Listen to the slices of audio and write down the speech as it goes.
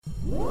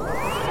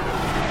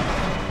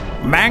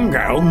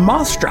Mango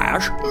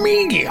Mustache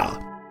Media.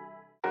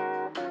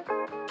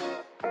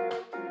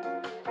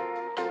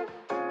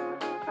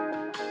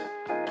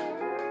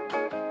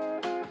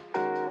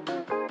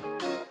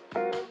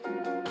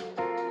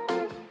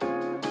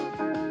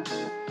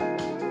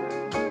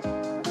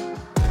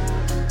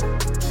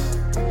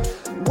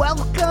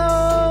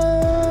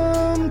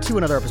 Welcome to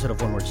another episode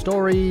of One Word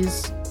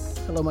Stories.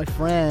 Hello, my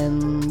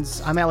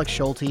friends. I'm Alex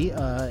Schulte,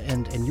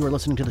 and you are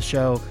listening to the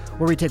show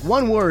where we take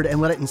one word and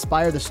let it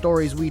inspire the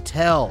stories we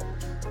tell.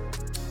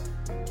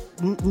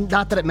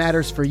 Not that it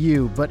matters for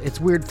you, but it's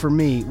weird for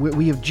me.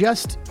 We have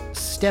just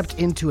stepped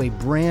into a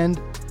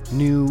brand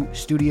new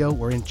studio.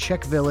 We're in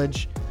Czech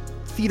Village.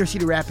 Theater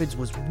Cedar Rapids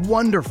was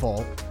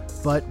wonderful,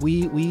 but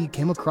we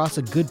came across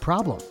a good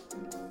problem.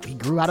 We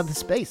grew out of the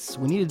space.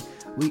 We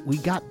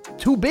got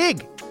too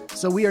big.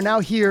 So we are now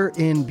here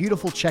in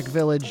beautiful Czech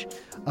Village,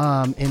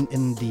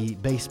 in the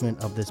basement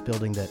of this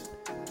building that,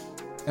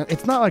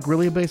 it's not like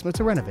really a basement, it's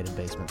a renovated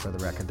basement for the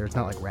record. There's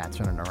not like rats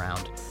running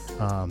around,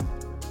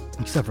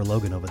 except for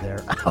Logan over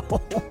there.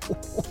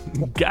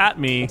 Got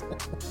me.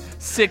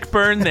 Sick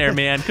burn there,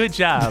 man. Good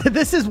job.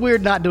 This is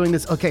weird not doing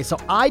this. Okay, so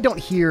I don't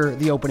hear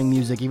the opening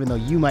music, even though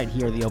you might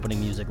hear the opening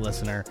music,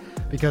 listener,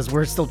 because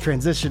we're still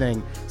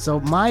transitioning. So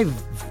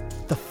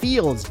the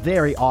feel is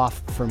very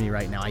off for me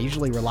right now. I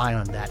usually rely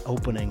on that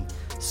opening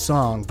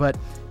song. But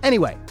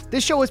anyway,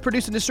 this show is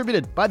produced and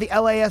distributed by the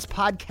LAS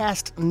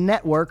Podcast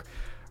Network.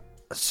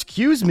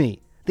 Excuse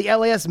me, the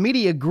LAS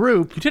Media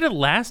Group. You did it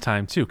last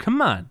time, too.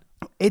 Come on.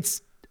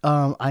 It's,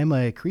 I'm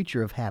a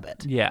creature of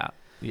habit. Yeah.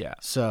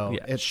 So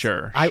yeah, it's,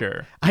 sure.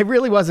 I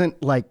really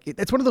wasn't like,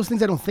 it's one of those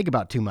things I don't think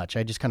about too much.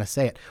 I just kind of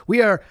say it.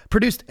 We are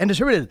produced and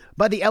distributed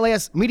by the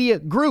LAS Media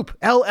Group,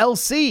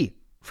 LLC.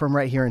 From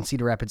right here in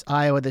Cedar Rapids,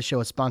 Iowa. This show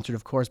is sponsored,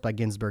 of course, by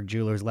Ginsberg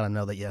Jewelers. Let them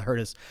know that you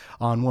heard us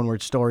on One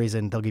Word Stories,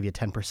 and they'll give you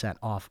 10%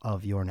 off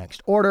of your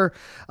next order.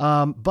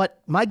 But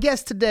my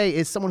guest today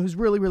is someone who's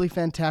really, really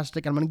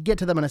fantastic. I'm going to get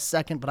to them in a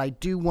second, but I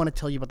do want to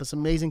tell you about this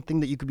amazing thing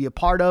that you could be a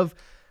part of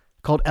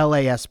called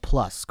LAS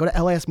Plus. Go to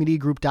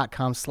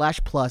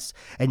lasmediagroup.com/plus,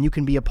 and you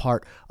can be a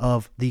part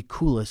of the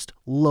coolest,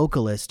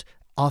 localist,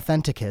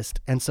 authenticist,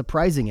 and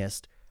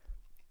surprisingest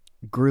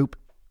group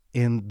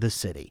in the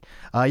city.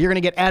 You're going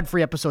to get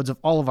ad-free episodes of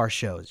all of our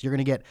shows. You're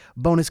going to get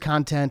bonus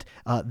content,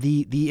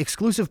 the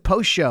exclusive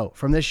post show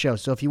from this show.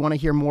 So if you want to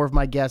hear more of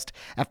my guest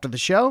after the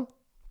show,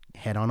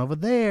 head on over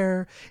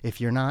there. If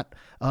you're not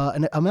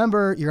a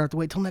member, you're going to have to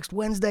wait till next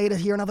Wednesday to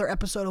hear another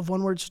episode of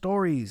One Word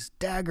Stories,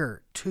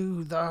 Dagger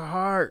to the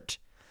Heart.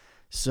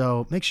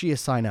 So make sure you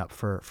sign up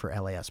for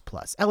LAS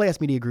Plus,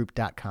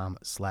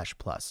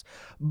 lasmediagroup.com/plus.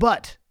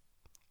 But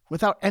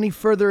without any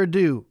further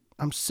ado,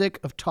 I'm sick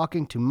of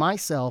talking to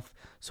myself,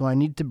 so I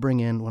need to bring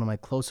in one of my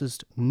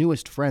closest,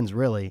 newest friends,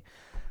 really.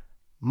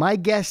 My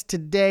guest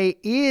today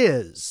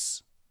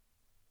is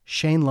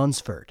Shane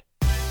Lunsford.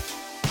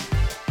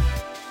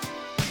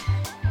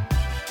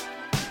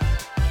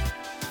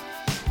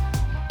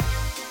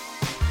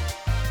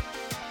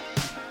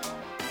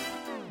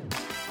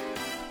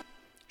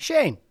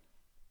 Shane,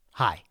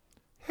 hi.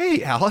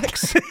 Hey,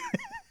 Alex.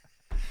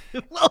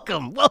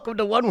 Welcome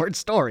to One Word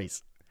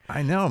Stories.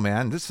 I know,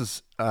 man. This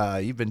is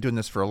you've been doing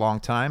this for a long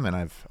time, and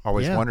I've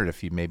always wondered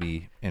if you'd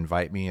maybe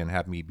invite me and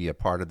have me be a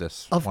part of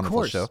this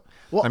wonderful show.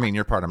 Well, I mean,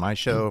 you're part of my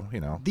show,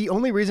 you know. The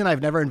only reason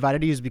I've never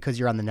invited you is because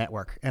you're on the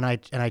network, and I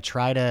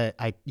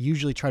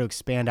usually try to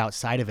expand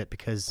outside of it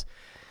because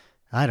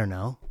I don't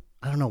know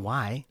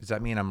why. Does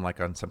that mean I'm like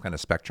on some kind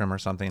of spectrum or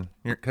something?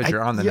 Because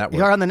you're on the network.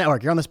 You're on the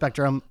network. You're on the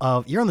spectrum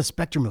of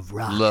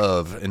rock,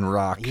 love and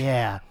rock.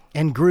 Yeah.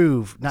 And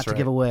groove, not That's to right.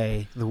 give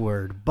away the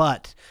word,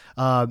 but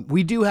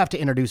we do have to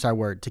introduce our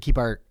word to keep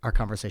our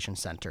conversation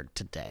centered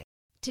today.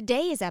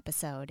 Today's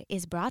episode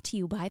is brought to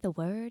you by the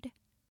word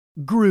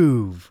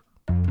groove.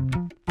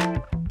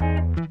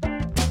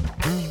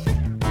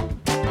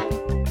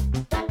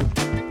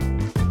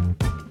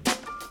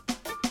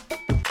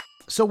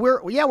 So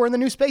we're in the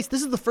new space.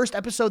 This is the first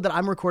episode that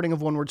I'm recording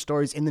of One Word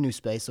Stories in the new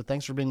space. So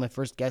thanks for being my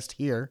first guest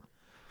here.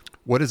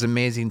 What is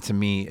amazing to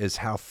me is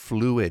how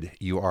fluid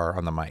you are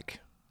on the mic.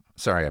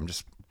 Sorry, I'm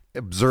just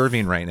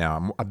observing right now.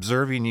 I'm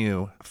observing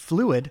you.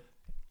 Fluid?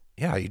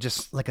 Yeah, you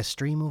just... Like a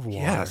stream of water.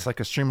 Yeah, it's like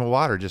a stream of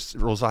water just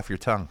rolls off your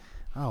tongue.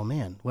 Oh,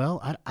 man.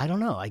 Well, I don't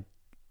know.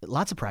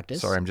 Lots of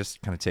practice. Sorry, I'm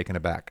just kind of taken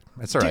aback.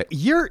 That's all right.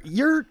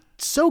 You're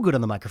so good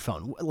on the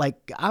microphone.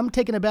 Like, I'm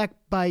taken aback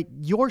by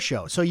your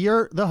show. So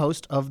you're the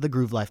host of the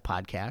Groove Life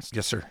podcast.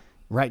 Yes, sir.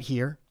 Right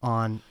here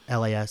on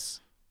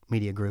LAS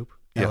Media Group,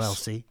 Yes.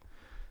 LLC.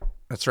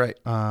 That's right.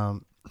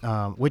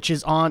 Which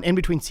is on in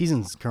between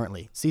seasons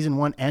currently. Season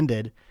 1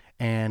 ended,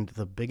 and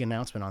the big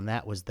announcement on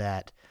that was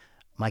that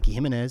Mikey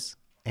Jimenez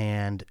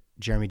and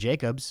Jeremy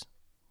Jacobs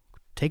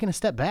taking a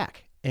step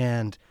back,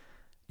 and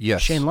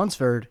Yes. Shane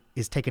Lunsford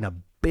is taking a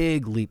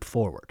big leap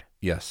forward.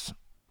 Yes.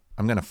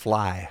 I'm going to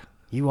fly.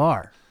 You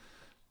are.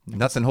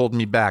 Nothing holding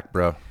me back,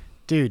 bro.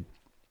 Dude,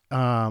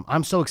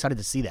 I'm so excited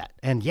to see that.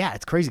 And yeah,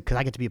 it's crazy because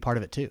I get to be a part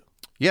of it too.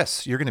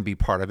 Yes, you're going to be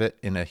part of it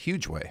in a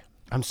huge way.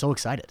 I'm so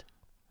excited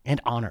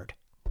and honored.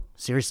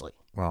 Seriously.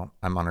 Well,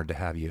 I'm honored to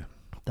have you.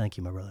 Thank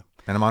you, my brother.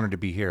 And I'm honored to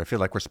be here. I feel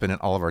like we're spending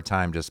all of our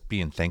time just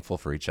being thankful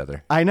for each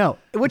other. I know,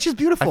 which is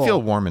beautiful. I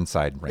feel warm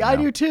inside right now. I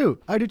do too.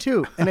 I do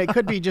too. And it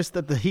could be just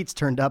that the heat's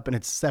turned up and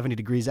it's 70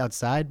 degrees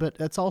outside, but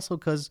that's also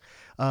because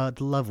the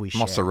love we share.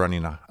 I'm also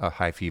running a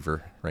high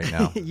fever right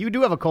now. You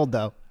do have a cold,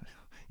 though.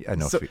 Yeah,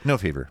 no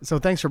fever. So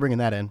thanks for bringing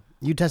that in.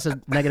 You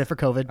tested negative for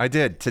COVID. I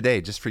did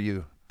today just for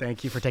you.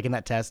 Thank you for taking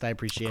that test. I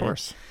appreciate it. Of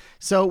course.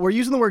 So we're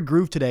using the word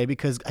groove today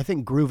because I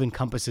think groove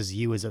encompasses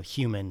you as a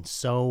human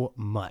so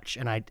much.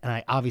 And I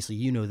obviously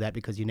you know that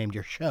because you named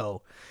your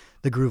show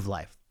The Groove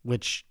Life,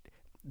 which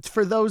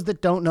for those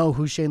that don't know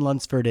who Shane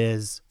Lunsford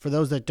is, for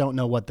those that don't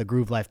know what the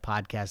Groove Life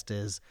podcast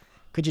is,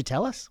 could you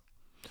tell us?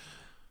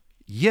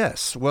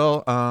 Yes.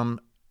 Well,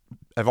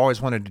 I've always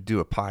wanted to do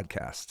a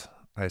podcast.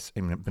 I've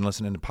been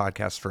listening to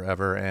podcasts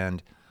forever.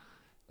 And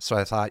so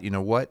I thought,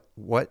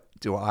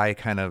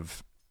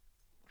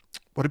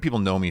 what do people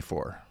know me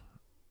for?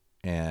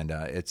 And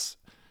it's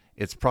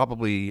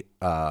probably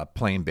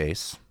playing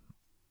bass,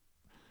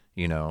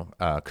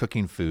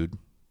 cooking food,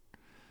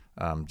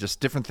 just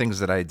different things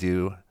that I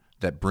do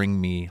that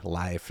bring me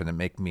life and that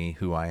make me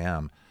who I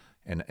am.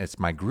 And it's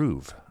my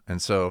groove.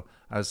 And so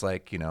I was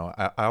like,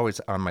 I always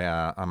on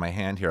my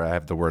hand here I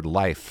have the word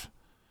life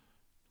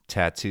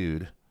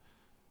tattooed,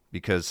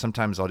 because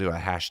sometimes I'll do a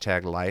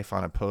hashtag life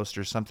on a post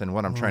or something.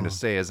 What I'm trying to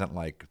say isn't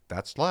like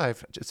that's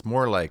life. It's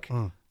more like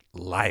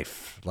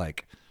life,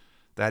 like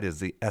that is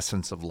the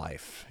essence of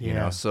life,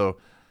 So,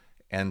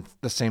 and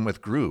the same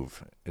with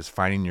groove is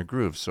finding your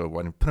groove. So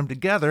when you put them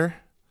together,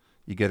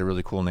 you get a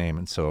really cool name.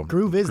 And so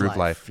groove is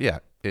life. Yeah.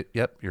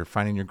 You're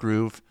finding your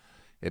groove.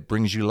 It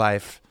brings you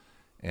life.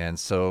 And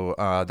so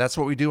that's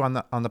what we do on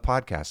the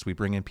podcast. We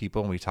bring in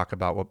people and we talk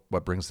about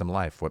what brings them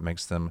life, what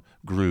makes them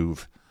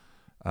groove.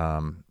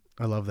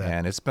 I love that.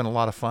 And it's been a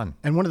lot of fun.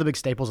 And one of the big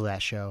staples of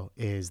that show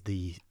is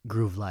the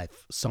Groove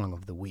Life Song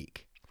of the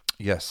Week.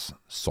 Yes,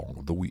 Song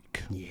of the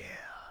Week. Yeah.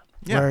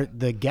 Yeah. Where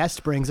the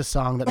guest brings a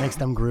song that makes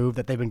them groove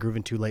that they've been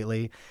grooving to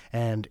lately.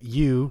 And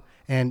you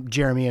and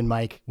Jeremy and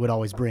Mike would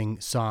always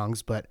bring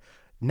songs. But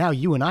now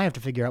you and I have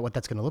to figure out what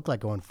that's going to look like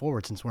going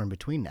forward since we're in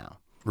between now.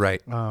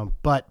 Right.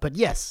 But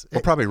yes.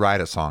 We'll probably write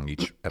a song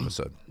each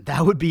episode.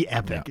 That would be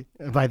epic.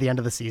 Yeah. By the end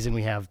of the season,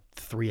 we have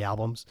 3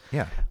 albums.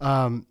 Yeah.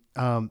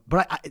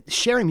 But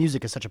sharing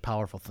music is such a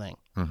powerful thing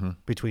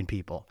between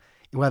people.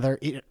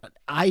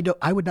 I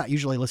would not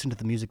usually listen to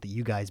the music that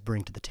you guys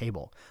bring to the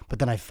table, but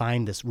then I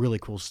find this really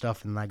cool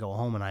stuff and then I go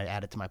home and I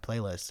add it to my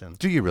playlist. And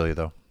do you really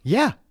though?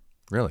 Yeah.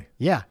 Really?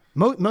 Yeah.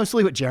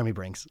 Mostly what Jeremy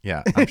brings.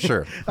 Yeah, I'm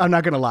sure. I'm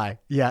not going to lie.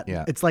 Yeah.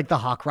 Yeah. It's like the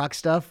hawk rock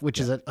stuff, which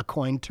is a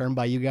coined term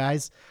by you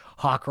guys.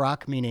 Hawk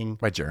rock meaning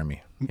by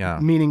Jeremy. Yeah.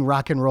 Meaning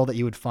rock and roll that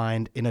you would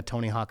find in a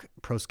Tony Hawk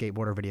Pro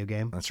Skateboarder video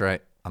game. That's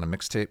right. On a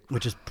mixtape.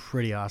 Which is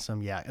pretty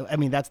awesome. Yeah. I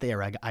mean, that's the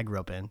era I grew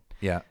up in.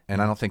 Yeah.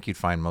 And I don't think you'd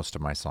find most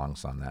of my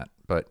songs on that,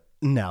 but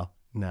no.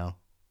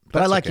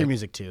 But I like your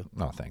music too.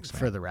 No, thanks, man.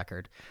 For the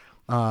record.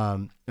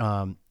 And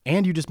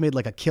you just made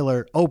like a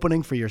killer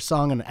opening for your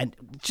song, and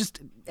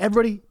just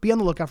everybody be on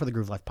the lookout for the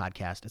Groove Life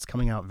podcast. It's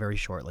coming out very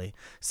shortly,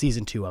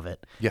 season 2 of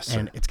it. Yes, sir.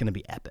 And it's going to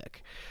be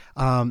epic.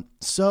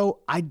 So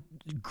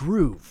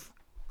Groove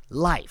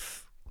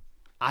Life.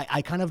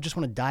 I kind of just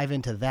want to dive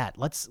into that.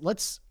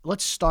 Let's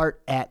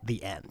start at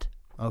the end.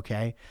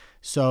 Okay.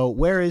 So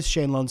where is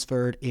Shane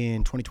Lunsford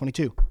in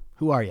 2022?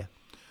 Who are you?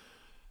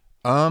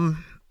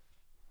 I'm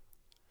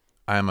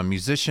a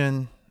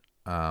musician.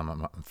 I'm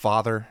a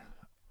father.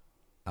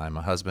 I'm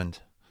a husband.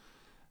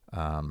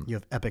 You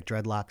have epic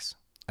dreadlocks.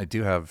 I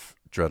do have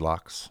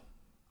dreadlocks.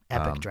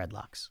 Epic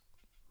dreadlocks.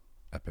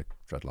 Epic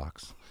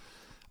dreadlocks.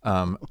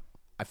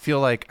 I feel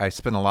like I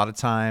spend a lot of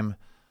time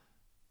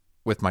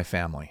with my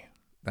family.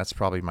 That's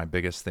probably my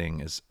biggest thing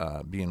is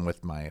being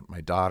with my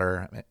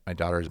daughter. My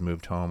daughter has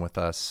moved home with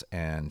us,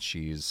 and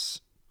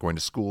she's going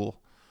to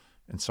school.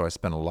 And so I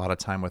spend a lot of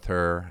time with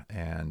her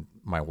and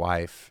my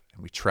wife.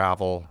 And we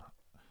travel,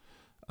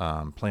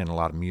 playing a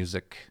lot of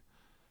music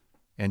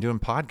and doing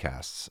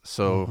podcasts.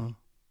 So,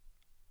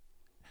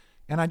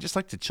 and I just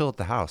like to chill at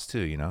the house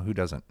too. Who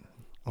doesn't?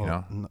 You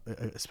know,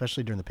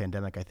 especially during the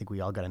pandemic, I think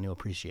we all got a new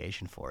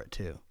appreciation for it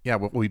too. Yeah,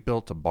 well, we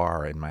built a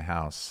bar in my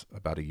house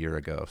about a year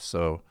ago,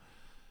 so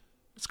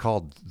it's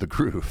called The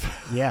Groove.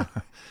 Yeah,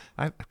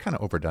 I've kind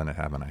of overdone it,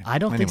 haven't I? I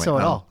don't think so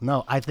at all.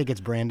 No, I think it's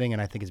branding,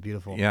 and I think it's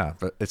beautiful. Yeah,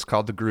 but it's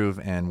called The Groove,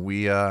 and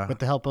we with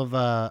the help of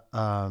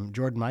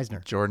Jordan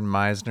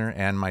Meisner,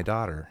 and my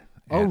daughter.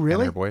 Oh,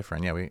 really? And her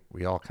boyfriend. Yeah,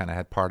 we all kind of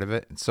had part of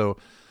it, and so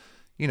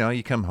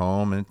you come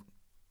home and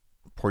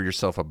pour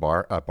yourself a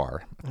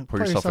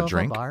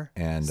drink,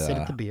 and sit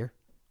at the beer.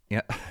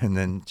 Yeah, and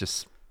then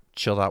just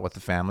chill out with the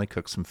family,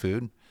 cook some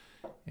food,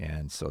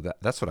 and so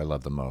that's what I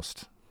love the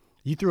most.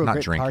 You threw a Not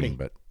great drinking,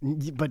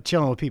 party, but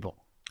chilling with people.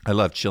 I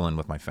love chilling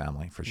with my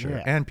family for sure,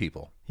 Yeah. and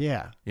people.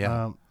 Yeah,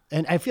 Yeah.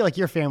 And I feel like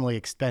your family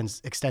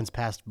extends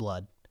past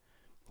blood,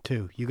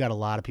 too. You got a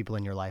lot of people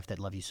in your life that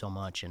love you so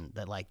much, and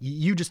that like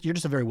you're just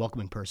a very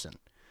welcoming person.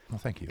 Well,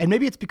 thank you. And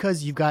maybe it's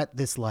because you've got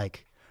this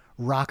like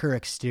rocker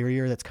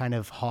exterior that's kind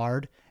of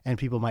hard, and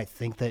people might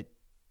think that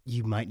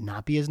you might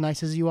not be as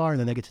nice as you are, and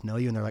then they get to know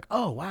you, and they're like,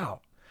 "Oh,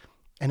 wow,"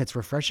 and it's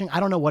refreshing. I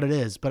don't know what it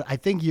is, but I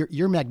think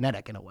you're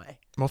magnetic in a way.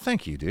 Well,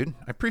 thank you, dude.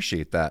 I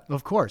appreciate that.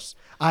 Of course,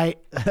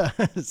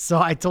 so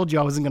I told you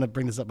I wasn't going to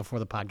bring this up before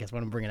the podcast,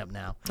 but I'm bringing it up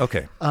now.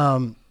 Okay.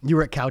 You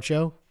were at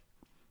Coucho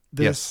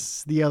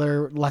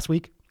last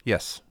week.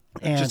 Yes.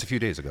 And just a few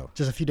days ago.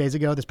 Just a few days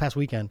ago, this past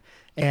weekend.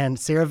 And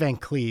Sarah Van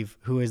Cleve,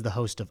 who is the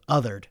host of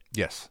Othered,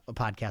 Yes. a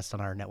podcast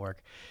on our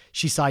network,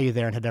 she saw you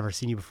there and had never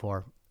seen you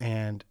before.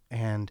 And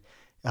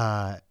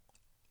did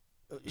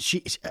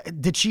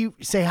she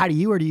say hi to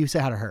you, or do you say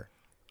hi to her?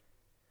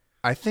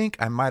 I think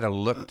I might have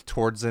looked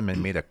towards them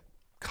and made a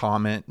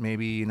comment,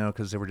 maybe,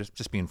 because they were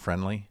just being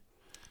friendly.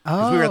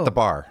 Because we were at the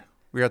bar.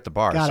 Got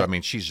So, it. I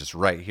mean, she's just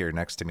right here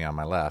next to me on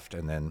my left.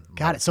 And then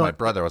Got it. So my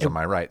brother was on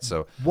my right.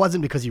 So,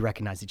 wasn't because you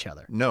recognized each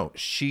other. no,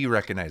 she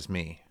recognized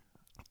me.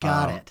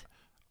 Got it.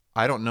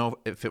 I don't know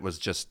if it was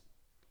just,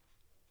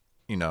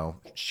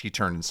 she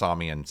turned and saw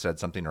me and said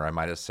something, or I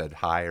might have said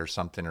hi or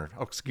something, or,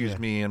 oh, excuse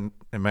me, am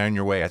I in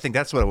your way? I think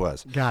that's what it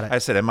was. Got it. I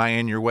said, am I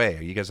in your way?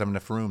 Are you guys have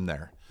enough room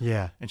there?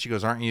 Yeah. And she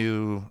goes, aren't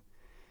you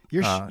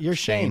You're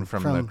Shane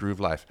from the Groove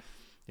Life?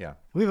 Yeah.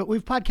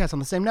 We've podcasts on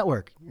the same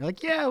network. You're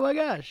like, yeah, oh my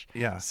gosh.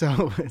 Yeah. So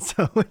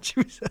when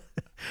she was,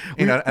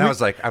 And I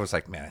was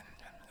like, man,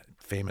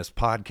 famous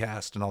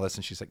podcast and all this.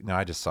 And she's like, no,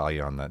 I just saw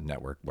you on the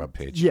network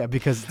webpage. yeah,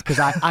 because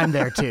I'm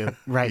there too,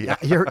 right?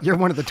 You're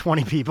one of the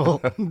 20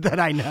 people that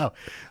I know.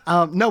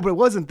 No, but it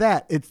wasn't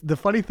that. It's the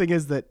funny thing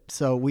is that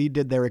so we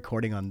did their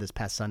recording on this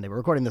past Sunday. We're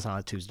recording this on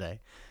a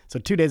Tuesday. So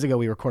 2 days ago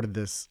we recorded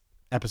this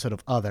episode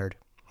of Othered.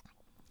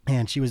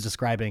 And she was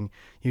describing,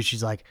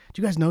 she's like,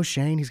 do you guys know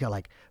Shane? He's got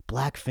like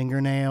black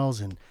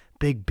fingernails and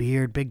big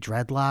beard, big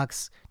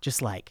dreadlocks,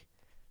 just like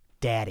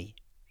daddy.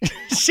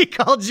 She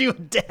called you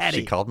daddy.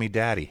 She called me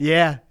daddy.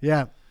 Yeah,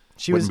 yeah.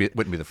 She Wouldn't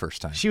be the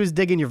first time. she was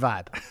digging your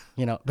vibe,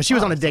 but she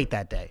was on a date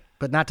that day.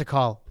 But not to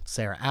call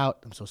Sarah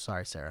out. I'm so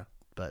sorry, Sarah.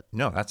 But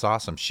No, that's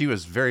awesome. She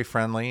was very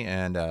friendly,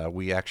 and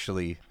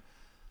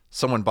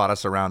someone bought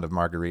us a round of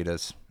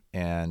margaritas,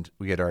 and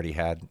we had already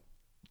had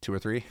 2 or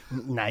 3.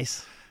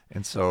 nice.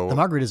 And so, The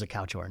margaritas at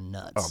Coucho are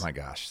nuts. oh my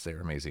gosh, they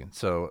were amazing.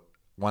 So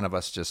one of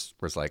us just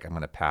was like, I'm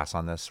going to pass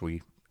on this.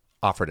 We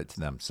offered it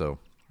to them. So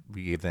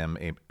we gave them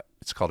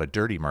it's called a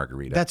dirty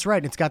margarita. That's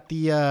right. It's got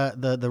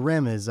the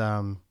rim is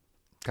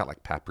got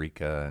like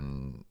paprika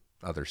and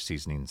other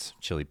seasonings,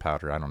 chili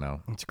powder. I don't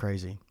know. it's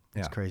crazy.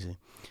 It's Yeah. crazy.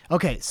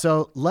 Okay,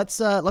 so let's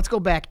go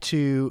back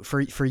to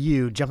for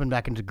you jumping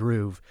back into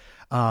Groove,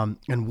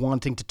 and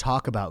wanting to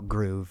talk about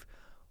Groove.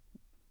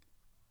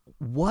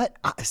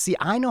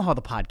 I know how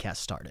the podcast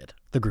started,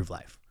 the Groove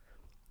Life,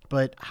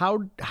 but how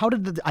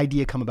did the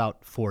idea come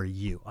about for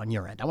you on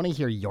your end? I want to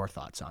hear your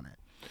thoughts on it.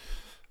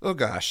 Oh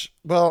gosh.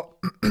 Well,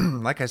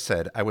 like I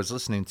said, I was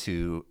listening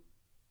to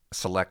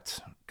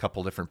select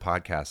couple different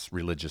podcasts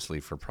religiously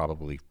for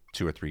probably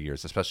 2 or 3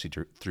 years, especially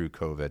through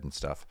COVID and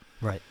stuff.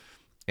 Right.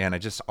 And I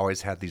just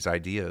always had these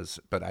ideas,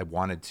 but I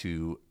wanted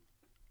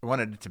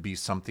it to be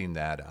something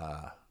that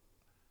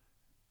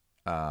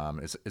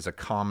is a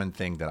common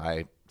thing that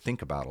I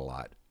think about a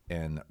lot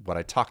and what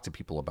I talk to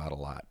people about a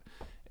lot.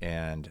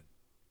 And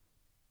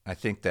I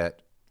think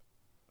it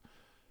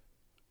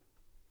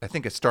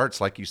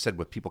starts, like you said,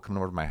 with people coming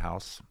over to my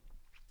house.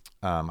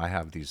 I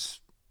have these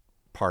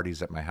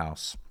parties at my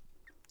house,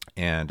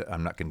 and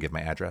I'm not going to give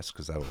my address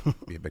because that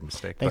would be a big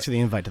mistake. Thanks for the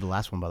invite to the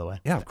last one, by the way.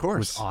 Yeah, of course. It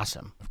was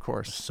awesome. Of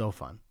course. So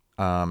fun.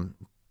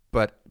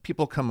 But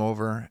people come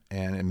over,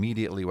 and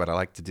immediately what I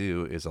like to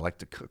do is I like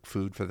to cook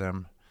food for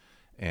them.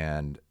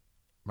 And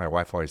my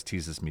wife always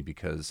teases me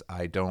because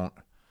I don't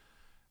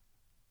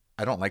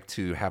like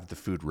to have the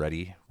food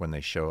ready when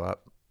they show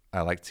up.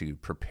 I like to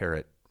prepare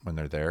it when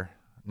they're there.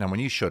 Now, when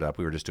you showed up,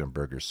 we were just doing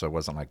burgers, so it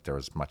wasn't like there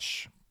was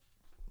much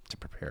to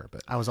prepare.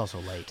 But I was also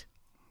late,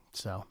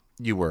 so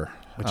you were,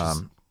 which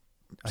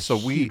is a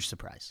huge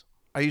surprise.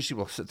 I usually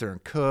will sit there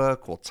and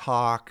cook. We'll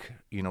talk.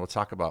 We'll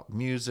talk about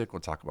music. We'll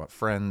talk about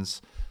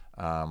friends.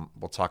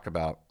 We'll talk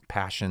about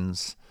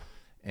passions.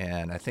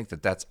 And I think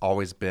that that's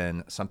always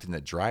been something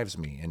that drives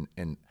me.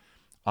 And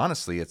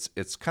honestly,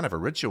 it's kind of a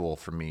ritual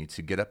for me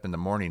to get up in the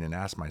morning and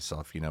ask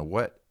myself,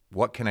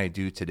 what can I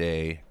do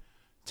today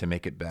to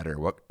make it better?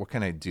 What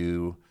can I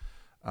do?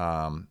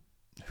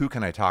 Who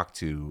can I talk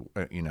to?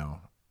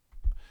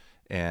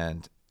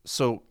 And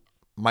so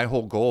my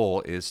whole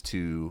goal is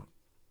to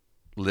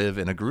live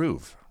in a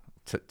groove,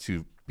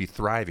 to be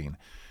thriving.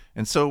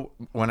 And so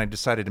when I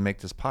decided to make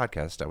this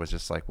podcast, I was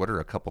just like, what are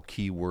a couple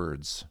key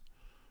words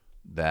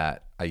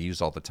that I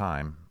use all the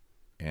time?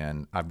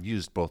 And I've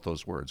used both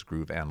those words,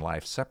 groove and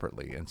life,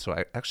 separately. And so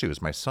it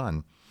was my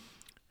son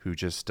who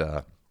just,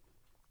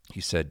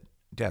 he said,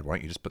 Dad, why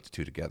don't you just put the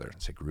two together and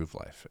say Groove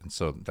Life? And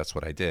so that's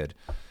what I did.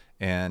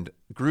 And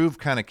groove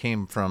kind of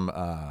came from...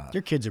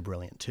 Your kids are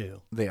brilliant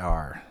too. They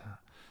are.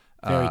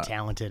 Very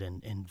talented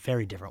in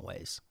very different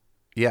ways.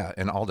 Yeah,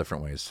 in all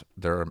different ways.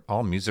 They're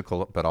all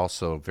musical, but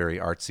also very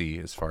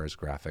artsy as far as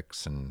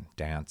graphics and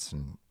dance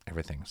and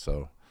everything.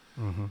 So,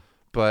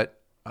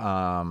 but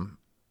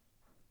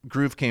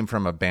Groove came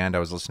from a band I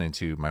was listening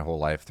to my whole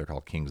life. They're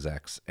called King's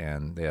X,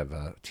 and they have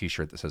a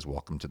T-shirt that says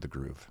 "Welcome to the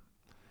Groove,"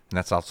 and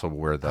that's also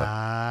where the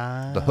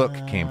hook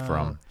came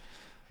from.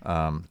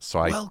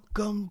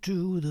 Welcome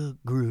to the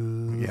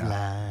groove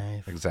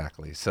life.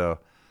 Exactly. So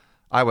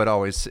I would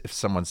always, if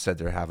someone said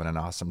they're having an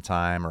awesome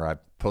time, or I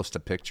post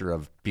a picture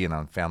of being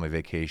on family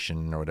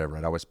vacation or whatever,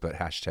 I'd always put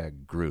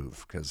hashtag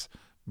groove, because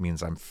it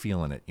means I'm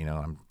feeling it.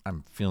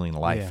 I'm feeling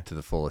life to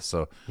the fullest.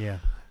 So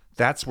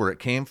that's where it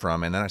came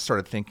from. And then I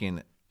started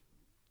thinking,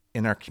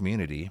 in our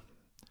community,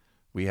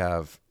 we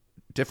have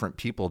different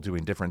people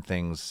doing different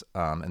things,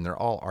 and they're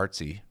all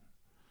artsy.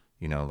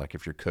 Like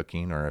if you're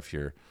cooking, or if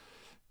you're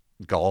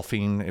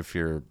golfing, if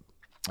you're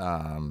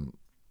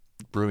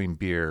brewing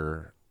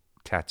beer,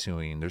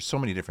 tattooing. There's so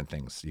many different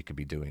things you could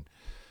be doing.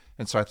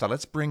 And so I thought,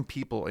 let's bring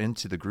people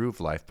into the Groove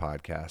Life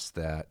podcast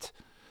that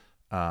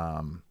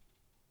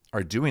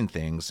are doing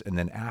things, and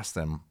then ask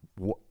them,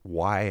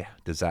 why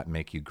does that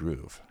make you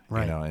groove?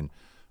 Right. And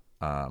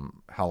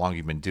how long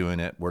you've been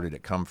doing it, where did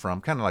it come from?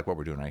 Kind of like what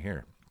we're doing right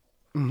here.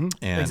 Mm-hmm.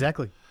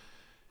 Exactly.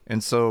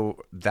 And so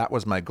that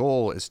was my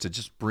goal, is to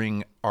just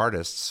bring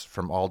artists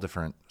from all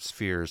different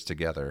spheres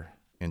together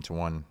into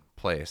one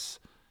place,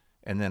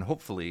 and then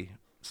hopefully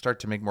start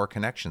to make more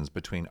connections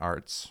between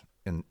arts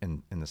in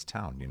this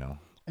town,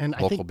 and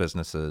local I think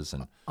businesses.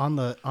 And on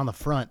the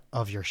front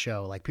of your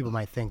show, like, people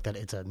might think that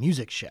it's a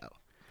music show,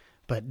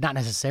 but not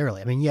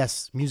necessarily. I mean,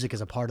 yes, music is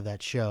a part of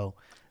that show.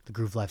 The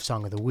Groove Life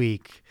Song of the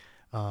Week.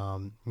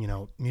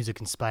 Music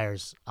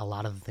inspires a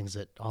lot of the things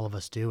that all of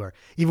us do, or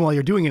even while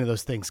you're doing any of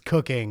those things,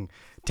 cooking,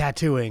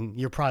 tattooing,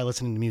 you're probably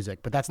listening to music,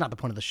 but that's not the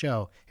point of the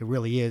show. It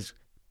really is,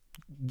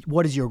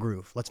 what is your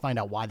groove? Let's find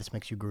out why this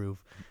makes you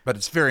groove. But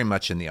it's very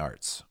much in the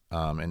arts.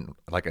 And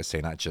like I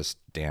say, not just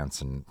dance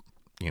and,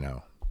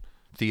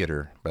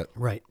 theater, but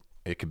right.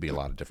 It could be a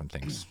lot of different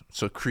things.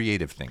 So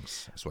creative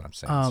things is what I'm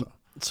saying.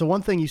 So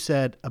one thing you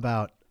said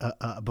about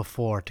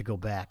before, to go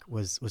back,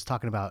 was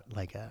talking about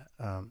like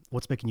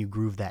what's making you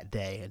groove that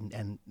day,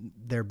 and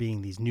there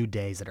being these new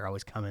days that are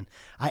always coming.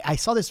 I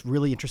saw this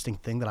really interesting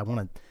thing that I want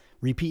to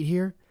repeat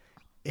here.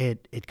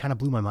 It kind of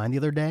blew my mind the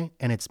other day,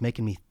 and it's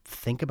making me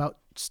think about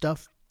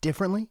stuff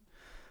differently.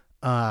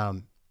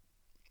 Everybody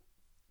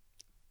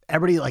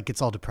like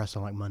gets all depressed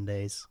on like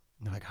Mondays.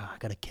 And they're like, I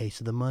got a case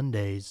of the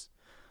Mondays,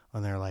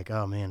 and they're like,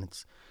 oh man,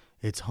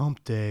 it's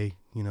hump day,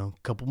 a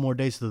couple more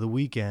days to the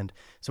weekend.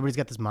 Somebody's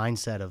got this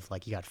mindset of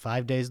like, you got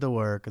 5 days to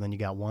work, and then you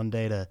got 1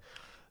 day to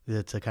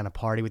kind of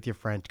party with your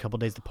friend, a couple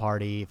days to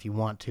party if you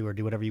want to, or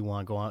do whatever you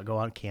want, go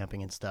out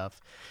camping and stuff.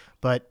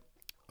 But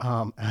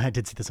I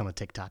did see this on a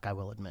TikTok, I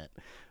will admit.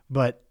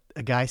 But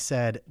a guy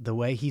said the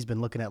way he's been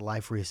looking at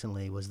life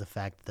recently was the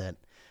fact that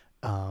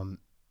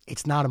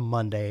it's not a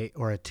Monday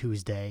or a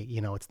Tuesday.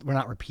 We're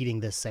not repeating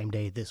this same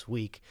day this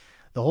week.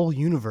 The whole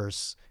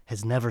universe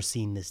has never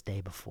seen this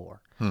day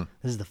before.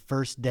 This is the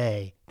first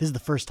day. This is the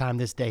first time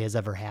this day has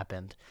ever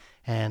happened.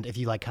 And if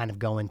you like kind of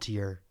go into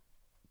your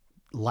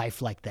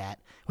life like that,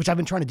 which I've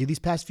been trying to do these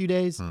past few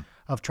days,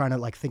 of trying to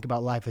like think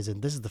about life as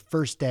in, this is the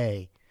first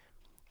day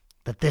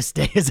that this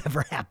day has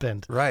ever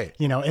happened. Right.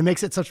 It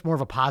makes it such more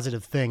of a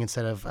positive thing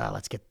instead of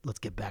let's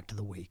get back to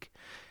the week.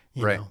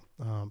 Right.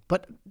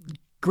 But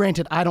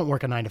granted, I don't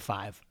work a 9 to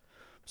 5,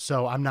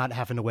 so I'm not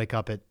having to wake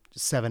up at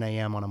 7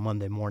 a.m. on a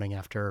Monday morning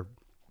after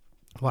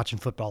watching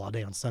football all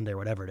day on Sunday or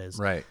whatever it is.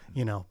 Right.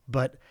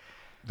 But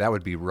that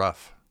would be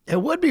rough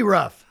it would be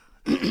rough.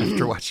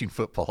 after watching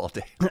football all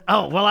day.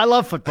 Oh, well, I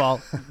love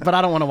football, but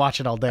I don't want to watch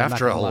it all day.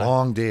 After a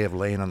long day of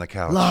laying on the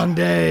couch. Long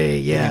day,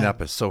 yeah. Getting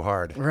up is so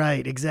hard.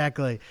 Right,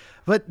 exactly.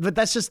 But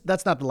that's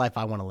not the life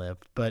I want to live.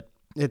 But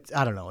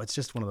I don't know. It's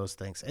just one of those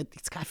things.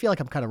 I feel like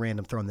I'm kind of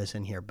random throwing this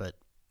in here, but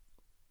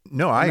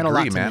no, I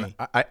agree, man. Me.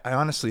 I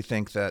honestly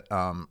think that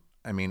I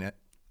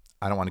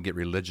don't want to get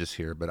religious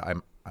here, but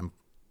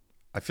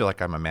I feel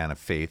like I'm a man of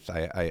faith.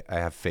 I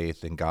have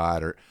faith in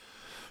God or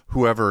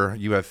whoever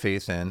you have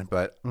faith in,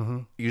 but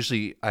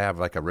usually I have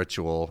like a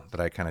ritual that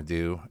I kind of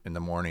do in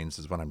the mornings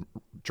is when I'm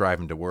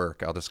driving to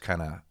work. I'll just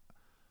kind of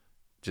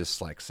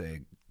just like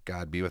say,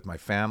 God be with my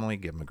family,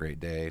 give them a great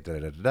day,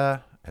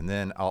 and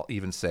then I'll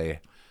even say,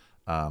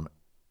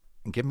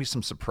 give me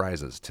some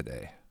surprises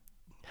today.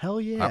 Hell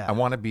yeah. I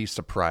want to be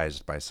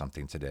surprised by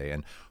something today,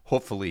 and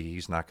hopefully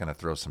he's not going to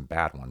throw some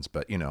bad ones,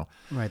 but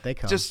right, they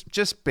come.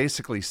 Just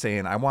basically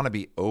saying I want to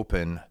be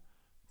open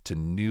to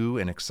new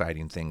and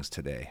exciting things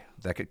today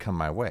that could come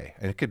my way.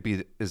 And it could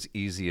be as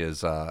easy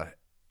as,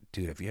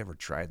 dude, have you ever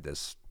tried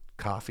this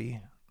coffee?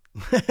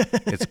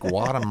 It's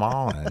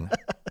Guatemalan,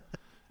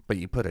 but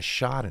you put a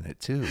shot in it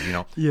too,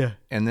 Yeah.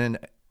 And then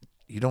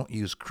you don't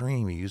use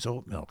cream, you use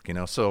oat milk,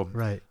 so.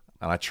 Right.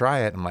 And I try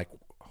it, and I'm like,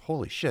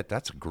 holy shit,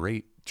 that's a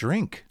great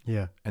drink.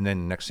 Yeah. And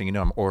then next thing you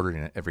know, I'm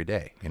ordering it every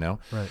day,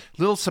 Right.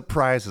 Little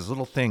surprises,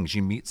 little things.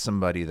 You meet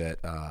somebody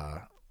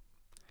that,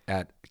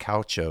 at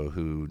Caucho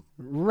who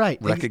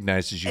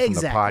recognizes you from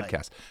the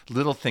podcast.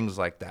 Little things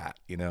like that,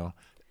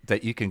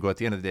 that you can go at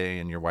the end of the day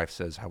and your wife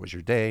says, how was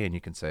your day? And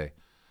you can say,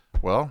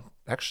 well,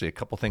 actually a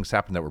couple things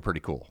happened that were pretty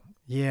cool.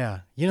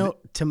 Yeah. To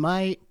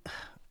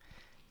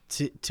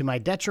to my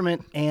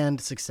detriment and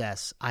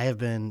success, I have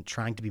been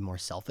trying to be more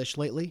selfish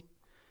lately.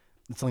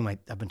 It's something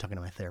I've been talking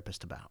to my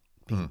therapist about,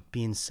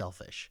 being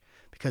selfish,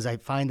 because I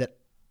find that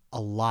a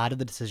lot of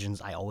the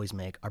decisions I always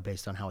make are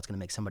based on how it's going to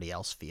make somebody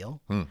else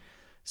feel.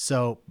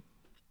 So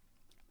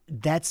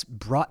that's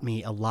brought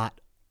me a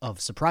lot of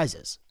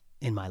surprises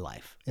in my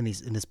life in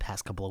this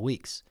past couple of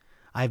weeks.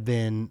 I've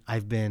been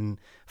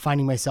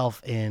finding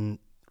myself in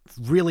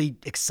really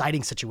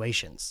exciting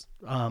situations.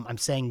 I'm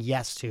saying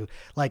yes to,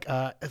 like,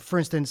 for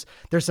instance,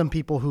 there's some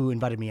people who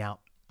invited me out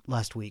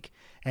last week,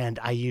 and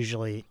I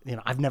usually,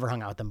 I've never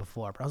hung out with them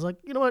before, but I was like,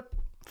 you know what?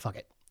 Fuck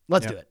it.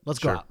 Let's do it. Let's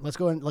go out. Let's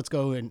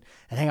go and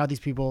hang out with these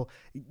people.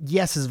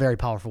 Yes is a very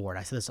powerful word.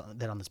 I say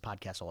that on this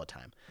podcast all the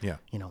time. Yeah.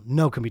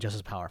 No can be just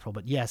as powerful,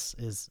 but yes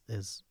is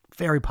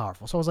very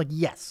powerful. So I was like,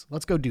 yes,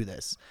 let's go do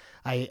this.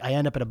 I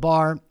end up at a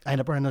bar. I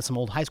end up running into some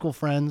old high school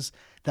friends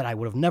that I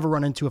would have never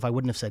run into if I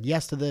wouldn't have said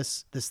yes to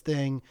this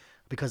thing,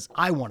 because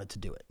I wanted to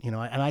do it, and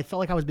I felt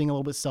like I was being a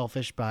little bit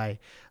selfish by,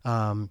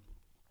 well,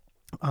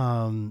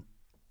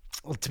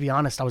 to be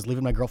honest, I was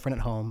leaving my girlfriend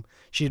at home.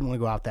 She didn't want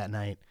to go out that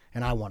night,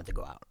 and I wanted to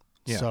go out.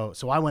 Yeah.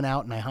 So I went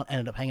out, and I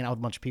ended up hanging out with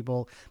a bunch of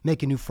people,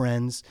 making new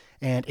friends,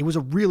 and it was a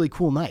really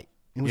cool night.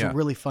 It was a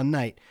really fun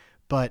night.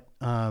 But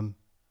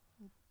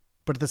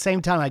at the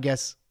same time, I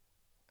guess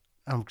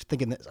I'm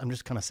thinking that I'm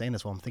just kind of saying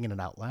this while I'm thinking it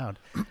out loud.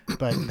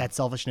 But that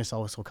selfishness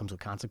also comes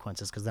with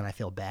consequences, because then I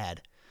feel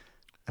bad,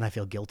 and I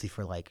feel guilty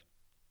for like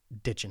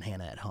ditching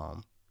Hannah at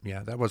home.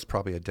 Yeah, that was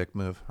probably a dick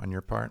move on your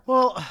part.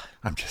 Well,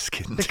 I'm just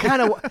kidding. it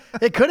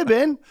could have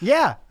been.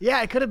 Yeah,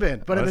 it could have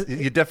been. But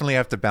you definitely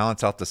have to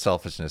balance out the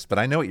selfishness. But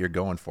I know what you're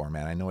going for,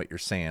 man. I know what you're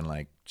saying.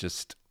 Like,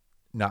 just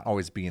not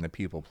always being a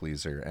people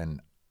pleaser. And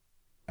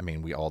I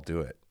mean, we all do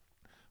it.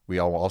 We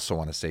all also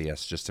want to say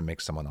yes just to make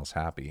someone else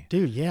happy.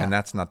 Dude, yeah. And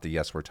that's not the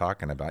yes we're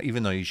talking about,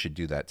 even though you should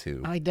do that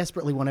too. I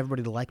desperately want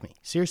everybody to like me.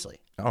 Seriously.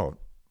 Oh,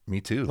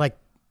 me too. Like,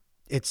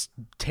 it's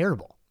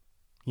terrible,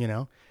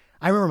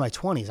 I remember my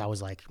 20s, I was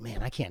like,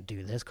 man, I can't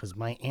do this because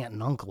my aunt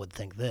and uncle would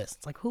think this.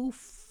 It's like, who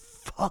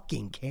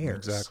fucking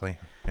cares? Exactly.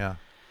 Yeah.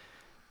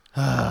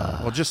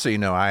 Well, just so you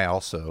know, I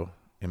also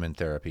am in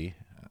therapy.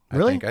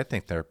 Really? I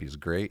think therapy is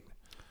great.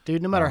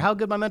 Dude, no matter how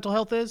good my mental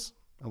health is,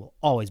 I will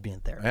always be in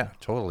therapy. Yeah,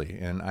 totally.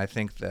 And I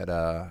think that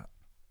I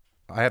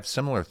have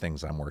similar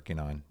things I'm working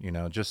on,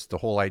 just the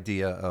whole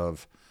idea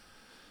of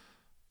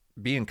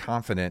being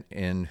confident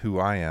in who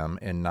I am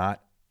and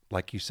not,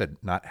 like you said,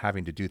 not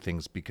having to do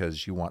things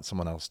because you want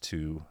someone else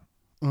to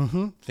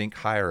think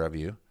higher of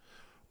you,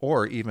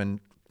 or even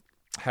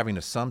having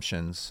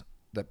assumptions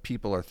that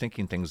people are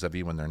thinking things of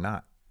you when they're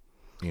not.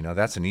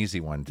 That's an easy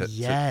one. To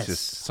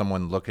just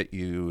someone look at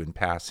you in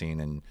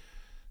passing and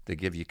they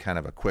give you kind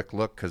of a quick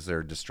look because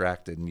they're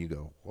distracted, and you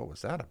go, what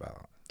was that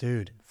about?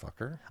 Dude.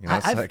 Fucker.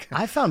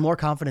 I found more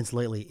confidence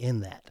lately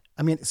in that.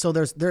 I mean, so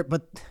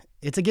but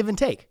it's a give and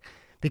take,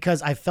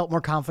 because I felt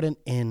more confident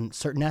in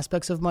certain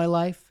aspects of my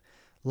life,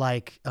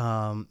 like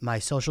my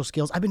social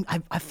skills.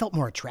 I felt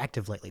more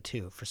attractive lately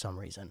too, for some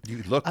reason.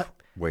 You look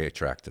way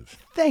attractive.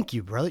 Thank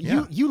you, brother.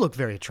 Yeah. You look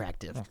very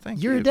attractive. Oh,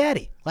 thank You're you. a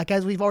daddy, like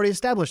as we've already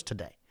established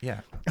today.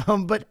 Yeah.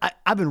 But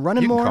I've been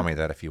running You can more. call me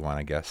that if you want,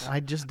 I guess. I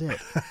just did,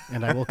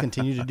 and I will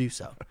continue to do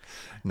so.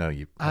 No,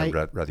 I'd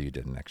rather you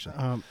didn't, actually.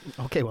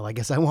 Okay, well, I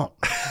guess I won't.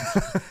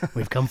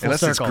 We've come full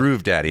Unless circle. it's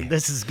Groove Daddy.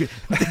 This is good.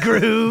 The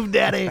Groove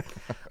Daddy.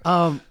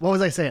 What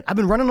was I saying? I've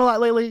been running a lot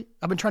lately.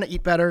 I've been trying to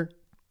eat better,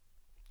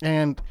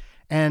 and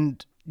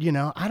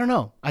I don't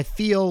know. I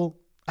feel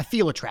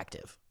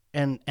attractive,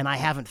 and I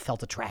haven't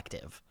felt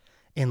attractive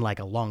in like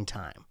a long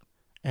time,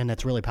 and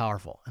that's really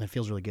powerful, and it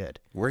feels really good.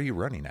 Where are you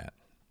running at?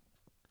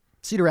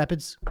 Cedar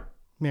Rapids,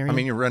 Marion. I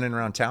mean, you're running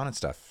around town and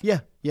stuff.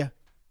 Yeah.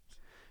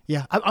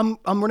 I'm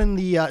running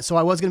the. So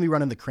I was going to be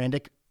running the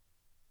Krandic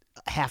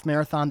half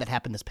marathon that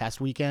happened this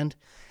past weekend,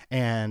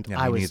 and Yeah,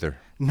 I me was neither.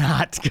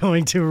 not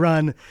going to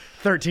run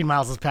 13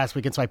 miles this past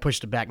weekend, so I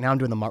pushed it back. Now I'm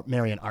doing the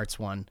Marion Arts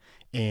one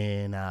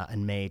in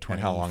May 21st. And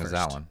how long is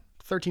that one?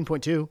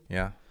 13.2.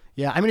 Yeah.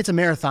 Yeah, I mean, it's a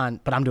marathon,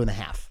 but I'm doing the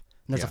half.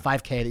 And there's Yeah. a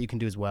 5K that you can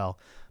do as well.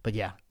 But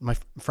yeah, my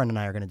friend and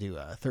I are going to do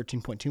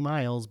 13.2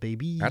 miles,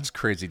 baby. That's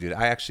crazy, dude.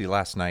 I actually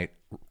last night,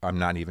 I'm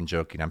not even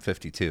joking, I'm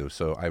 52,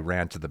 so I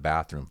ran to the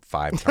bathroom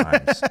 5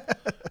 times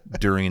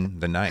during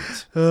the night.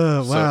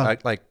 Oh, So wow.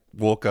 I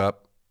woke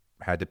up,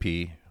 had to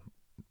pee.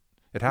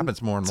 It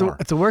happens more and So more.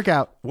 it's a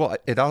workout. Well,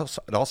 it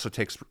also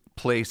takes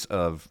place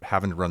of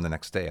having to run the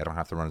next day. I don't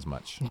have to run as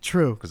much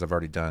True. because I've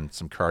already done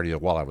some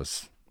cardio while I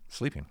was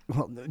sleeping.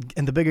 Well,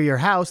 and the bigger your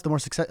house, the more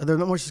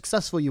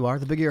successful you are.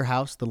 The bigger your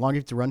house, the longer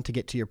you have to run to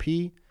get to your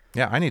pee.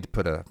 Yeah, I need to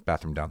put a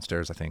bathroom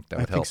downstairs. I think that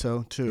would I help. think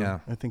so too. Yeah.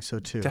 I think so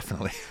too.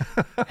 Definitely.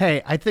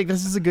 Hey, I think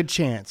this is a good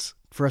chance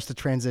for us to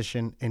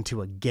transition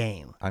into a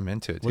game. I'm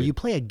into it, Will dude. you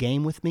play a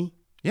game with me?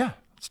 Yeah,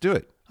 let's do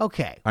it.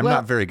 Okay. I'm well,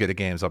 not very good at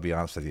games, I'll be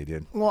honest with you,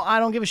 dude. Well, I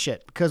don't give a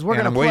shit because we're And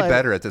gonna I'm play. way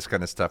better at this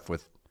kind of stuff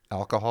with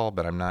alcohol,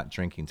 but I'm not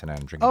drinking tonight.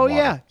 I'm drinking Oh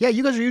water. yeah.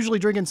 You guys are usually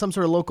drinking some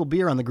sort of local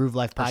beer on the Groove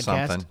Life podcast.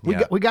 something, We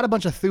yeah. got a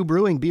bunch of Thu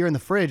Brewing beer in the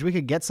fridge. We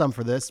could get some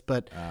for this,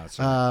 but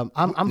So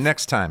I'm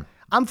next time.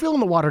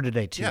 feeling the water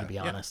today too, Yeah, to be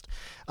yeah. honest.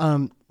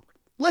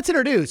 let's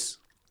introduce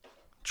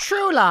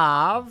True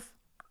Love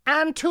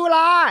and Two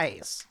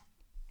Lies,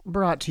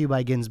 brought to you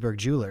by Ginsburg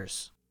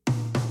Jewelers.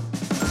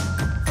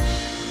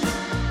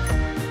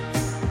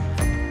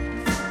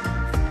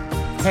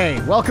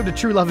 Hey, welcome to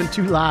True Love and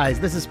Two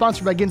Lies. This is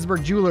sponsored by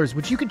Ginsburg Jewelers,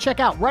 which you can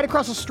check out right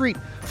across the street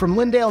from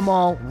Lyndale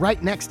Mall,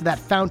 right next to that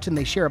fountain.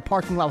 They share a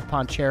parking lot with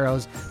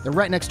Poncheros. They're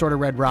right next door to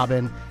Red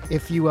Robin.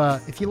 If you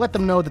let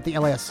them know that the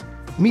LAS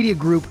Media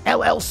Group,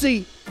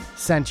 LLC,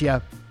 sent you,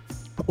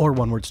 or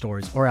One Word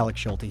Stories, or Alex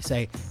Schulte,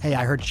 say, hey,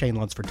 I heard Shane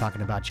Lunsford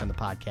talking about you on the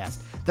podcast.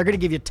 They're going to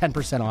give you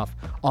 10% off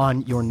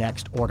on your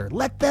next order.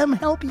 Let them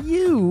help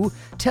you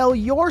tell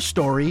your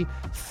story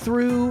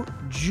through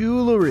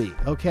jewelry,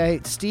 okay?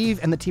 Steve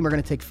and the team are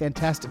going to take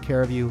fantastic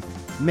care of you.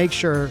 Make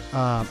sure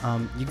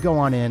you go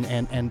on in,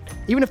 and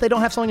even if they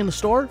don't have something in the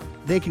store,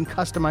 they can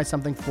customize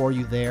something for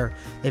you there.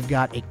 They've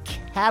got a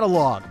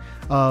catalog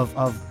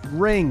of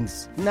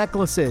rings,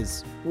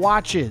 necklaces,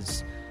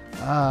 watches,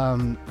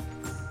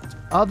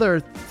 other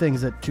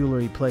things that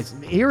jewelry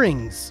places,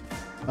 earrings,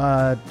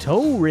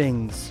 toe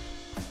rings.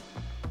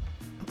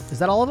 Is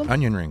that all of them?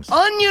 Onion rings.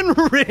 Onion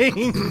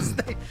rings!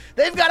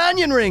 They've got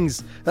onion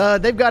rings.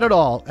 They've got it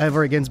all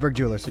over at Ginsburg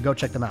Jewelers, so go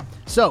check them out.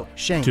 So,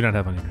 Shane. Do not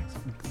have onion rings.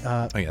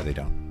 Oh, yeah, they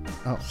don't.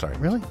 Oh, sorry.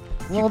 Really?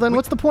 Well, then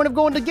what's the point of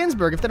going to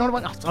Ginsburg if they don't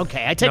have... Oh,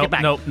 okay, I take it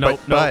back. Nope.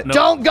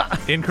 Don't go...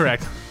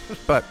 Incorrect.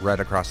 But right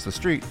across the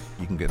street,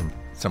 you can get them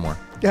somewhere.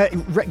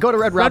 Go to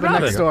Red Robin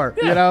next door.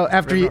 Yeah. You know,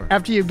 after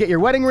you get your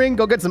wedding ring,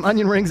 go get some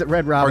onion rings at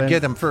Red Robin. Or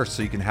get them first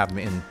so you can have them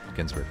in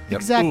Ginsburg.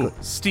 Yep. Exactly. Ooh,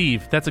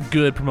 Steve, that's a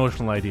good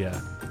promotional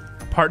idea.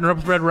 Partner up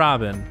with Red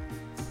Robin.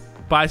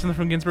 Buy something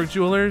from Ginsburg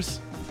Jewelers.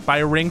 Buy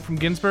a ring from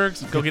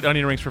Ginsburg's. Go get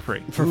onion rings for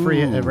free. For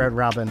free at Red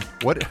Robin.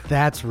 What?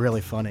 That's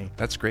really funny.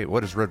 That's great.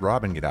 What does Red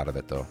Robin get out of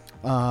it, though?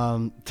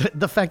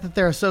 The fact that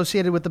they're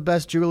associated with the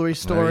best jewelry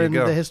store There you in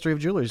go. the history of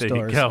jewelry There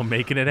stores. you go,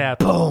 making it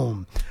happen.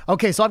 Boom.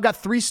 Okay, so I've got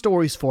 3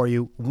 stories for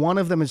you. One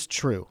of them is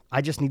true.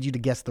 I just need you to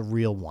guess the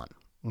real one.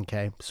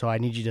 Okay, so I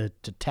need you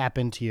to tap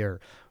into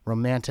your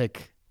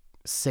romantic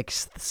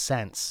sixth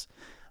sense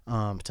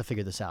to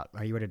figure this out.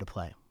 Are you ready to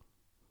play?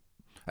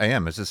 I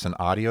am. Is this an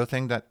audio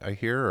thing that I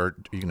hear, or are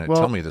you going to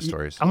tell me the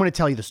stories? I'm going to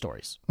tell you the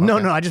stories. Okay.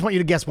 No, I just want you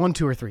to guess 1,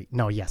 2, or 3.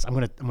 No, yes, I'm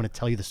going to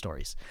tell you the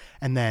stories,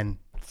 and then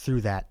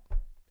through that,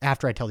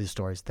 after I tell you the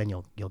stories, then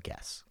you'll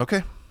guess.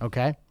 Okay.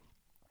 Okay.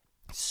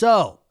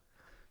 So,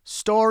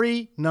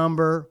 story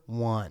number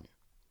 1.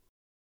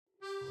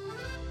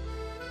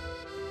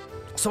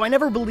 So I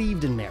never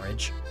believed in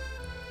marriage.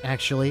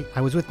 Actually, I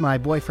was with my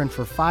boyfriend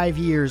for 5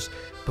 years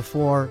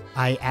before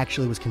I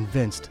actually was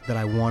convinced that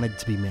I wanted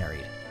to be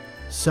married.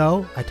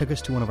 So I took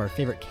us to one of our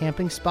favorite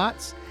camping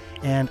spots,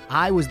 and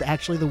I was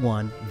actually the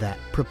one that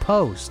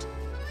proposed.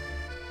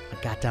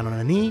 I got down on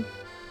a knee.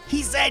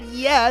 He said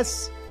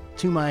yes,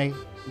 to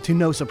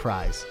no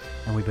surprise,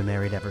 and we've been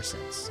married ever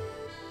since.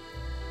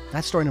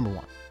 That's story number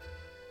 1.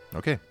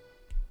 Okay.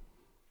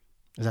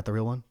 Is that the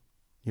real one?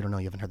 You don't know.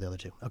 You haven't heard the other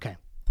 2. Okay.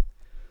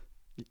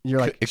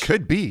 You're like, It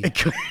could be. It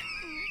could.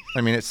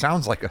 I mean, it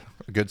sounds like a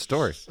good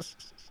story.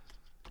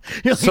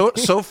 You're like-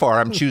 So far,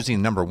 I'm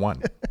choosing number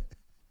 1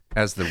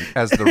 as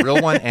the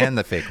real one and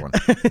the fake one.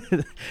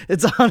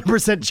 It's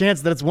 100%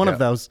 chance that it's one of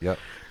those. Yep.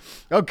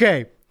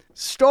 Okay.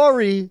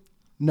 Story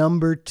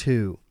number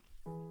 2.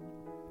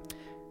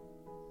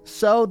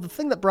 So the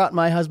thing that brought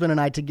my husband and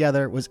I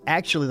together was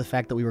actually the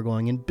fact that we were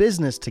going in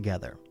business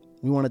together.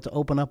 We wanted to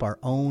open up our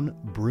own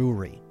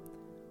brewery.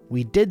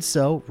 We did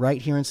so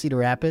right here in Cedar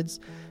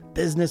Rapids.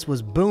 Business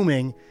was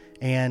booming,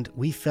 and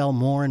we fell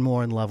more and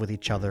more in love with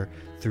each other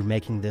through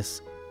making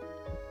this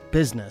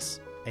business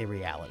a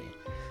reality.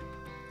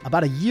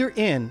 About a year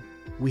in,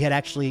 we had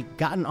actually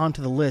gotten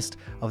onto the list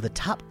of the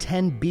top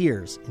 10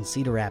 beers in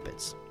Cedar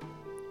Rapids.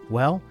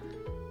 Well,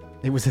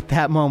 it was at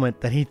that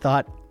moment that he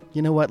thought,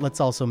 you know what, let's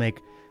also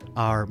make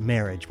our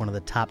marriage one of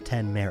the top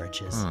 10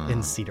 marriages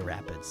in Cedar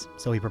Rapids.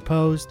 So he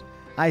proposed,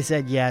 I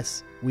said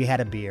yes, we had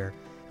a beer,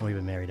 and we've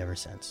been married ever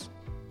since.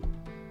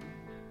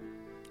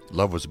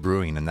 Love was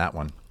brewing in that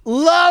one.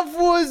 Love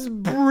was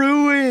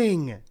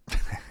brewing!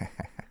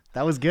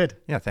 That was good.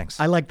 Yeah, thanks.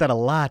 I like that a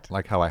lot.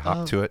 like how I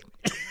hopped to it.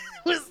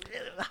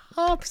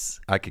 Hops.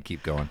 I could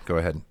keep going. Go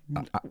ahead.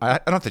 I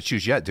don't have to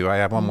choose yet, do I? I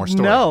have one more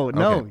story. No,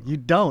 Okay. you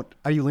don't.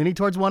 Are you leaning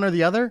towards one or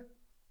the other?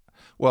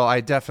 Well, I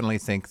definitely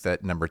think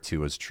that number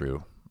 2 is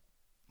true.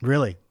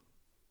 Really?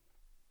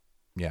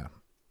 Yeah.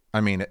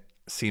 I mean, it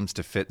seems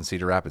to fit in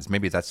Cedar Rapids.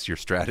 Maybe that's your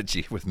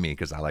strategy with me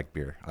because I like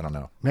beer. I don't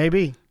know.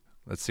 Maybe.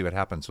 Let's see what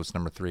happens. What's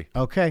number 3?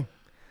 Okay.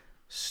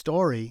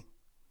 Story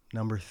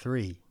number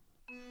 3.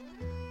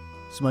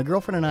 So my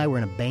girlfriend and I were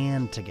in a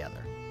band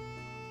together.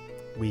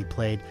 We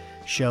played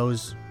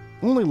shows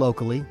only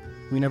locally.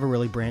 We never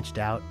really branched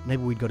out.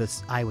 Maybe we'd go to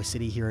Iowa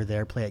City here or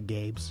there, play at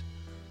Gabe's.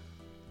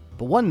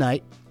 But one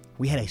night,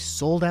 we had a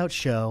sold-out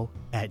show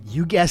at,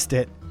 you guessed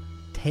it,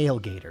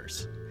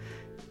 Tailgaters.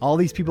 All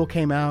these people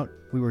came out.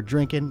 We were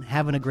drinking,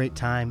 having a great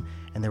time,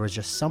 and there was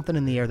just something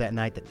in the air that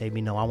night that made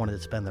me know I wanted to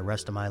spend the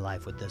rest of my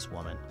life with this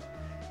woman.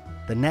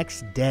 The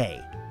next day,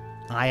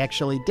 I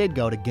actually did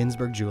go to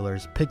Ginsburg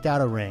Jewelers, picked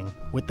out a ring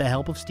with the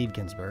help of Steve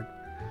Ginsburg.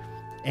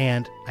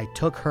 And I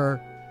took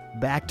her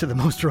back to the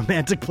most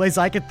romantic place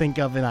I could think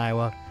of in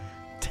Iowa,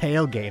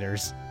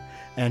 Tailgaters,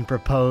 and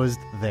proposed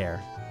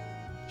there.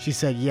 She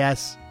said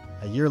yes.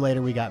 A year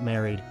later, we got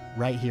married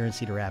right here in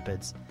Cedar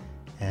Rapids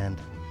and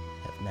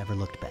have never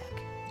looked back.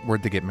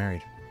 Where'd they get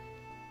married?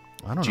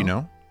 I don't know. Do you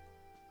know?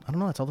 I don't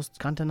know. That's all the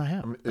content I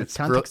have. It's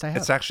Context I have.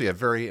 It's actually a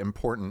very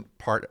important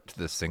part to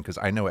this thing because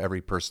I know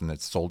every person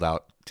that's sold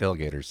out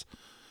Tailgaters.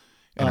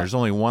 And there's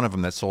only one of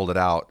them that sold it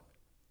out,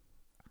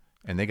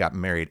 and they got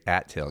married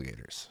at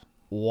Tailgaters.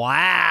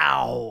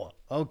 Wow.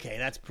 Okay,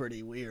 that's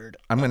pretty weird.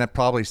 I'm going to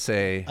probably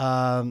say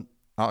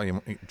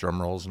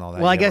drum rolls and all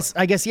that. Well, I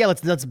guess yeah,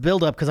 let's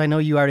build up because I know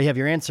you already have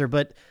your answer,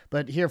 but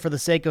here for the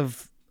sake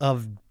of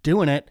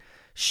doing it,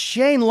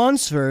 Shane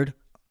Lunsford,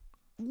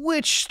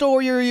 which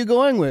story are you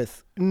going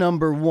with?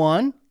 Number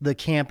 1, the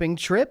camping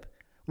trip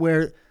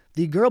where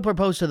the girl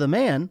proposed to the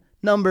man.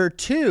 Number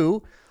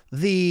 2,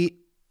 the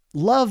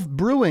love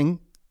brewing,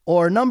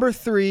 or number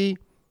 3,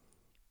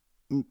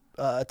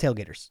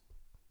 Tailgaters.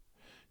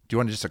 Do you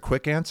want just a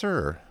quick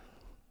answer?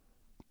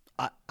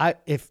 Or?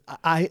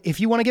 If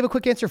you want to give a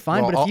quick answer,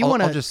 fine. Well, But if you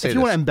want I'll just say to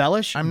this.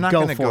 embellish, I'm not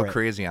going to to go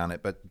crazy on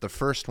it. But the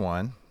first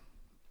one,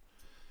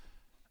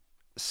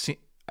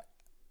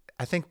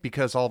 I think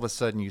because all of a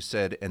sudden you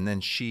said, and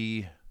then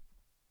she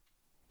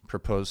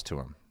proposed to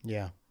him.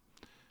 Yeah.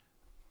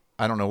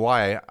 I don't know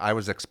why. I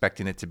was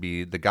expecting it to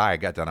be the guy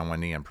got down on one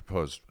knee and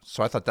proposed.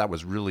 So I thought that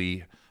was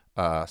really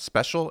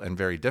special and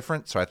very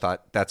different. So I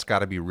thought that's got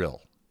to be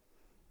real.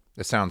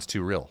 It sounds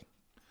too real.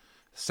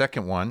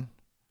 Second one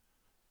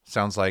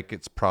sounds like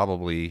it's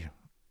probably.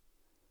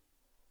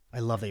 I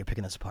love that you're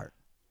picking this apart.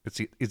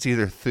 It's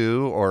either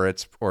Thu or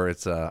it's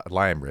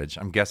Lionbridge.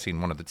 I'm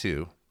guessing one of the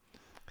two.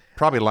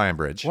 Probably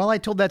Lionbridge. While I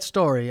told that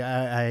story,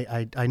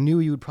 I knew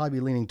you would probably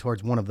be leaning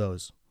towards one of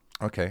those.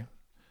 Okay.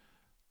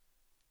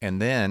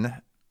 And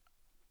then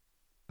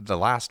the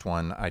last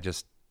one, I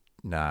just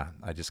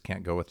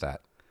can't go with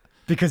that.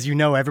 Because you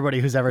know everybody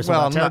who's ever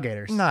sold out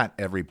Tailgaters. Not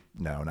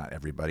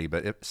everybody,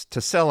 but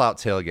to sell out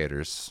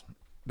Tailgaters,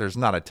 there's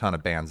not a ton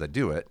of bands that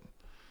do it.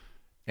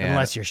 And,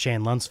 unless you're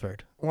Shane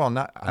Lunsford. Well,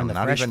 the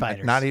Fresh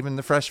Fighters. Not even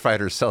the Fresh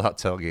Fighters sell out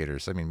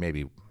Tailgaters. I mean,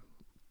 maybe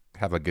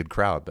have a good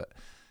crowd, but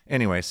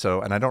anyway.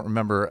 And I don't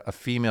remember a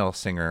female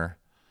singer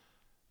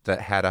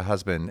that had a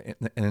husband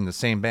in the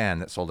same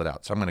band that sold it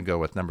out. So I'm going to go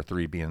with number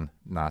 3 being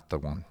not the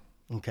one.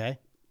 Okay.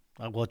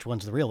 Which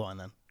one's the real one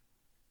then?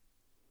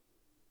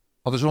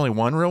 Oh, there's only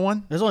one real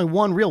one? There's only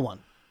one real one.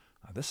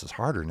 Oh, this is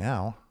harder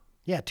now.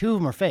 Yeah, 2 of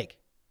them are fake.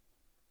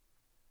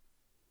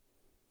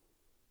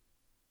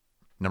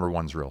 Number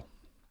 1's real.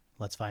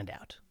 Let's find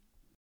out.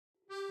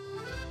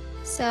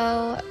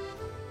 So,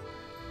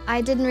 I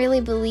didn't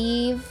really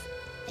believe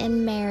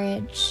in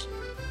marriage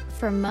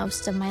for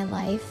most of my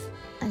life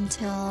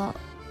until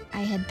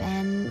I had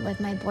been with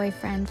my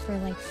boyfriend for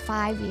like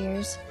 5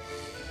 years.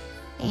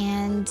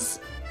 And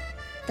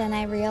then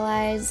I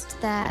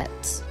realized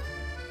that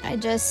I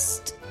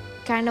just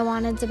kind of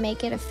wanted to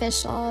make it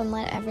official and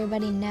let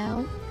everybody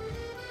know.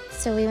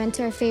 So we went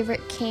to our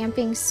favorite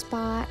camping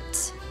spot,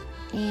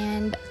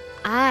 and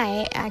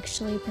I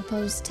actually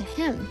proposed to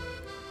him.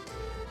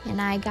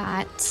 And I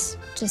got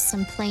just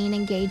some plain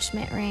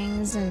engagement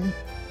rings, and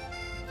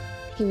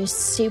he was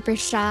super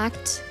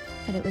shocked,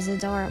 but it was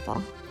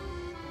adorable.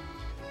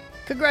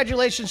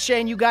 Congratulations,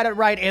 Shane. You got it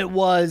right. It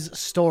was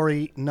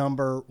story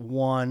number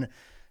 1.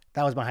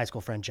 That was my high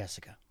school friend,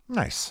 Jessica.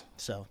 Nice.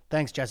 So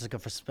thanks, Jessica,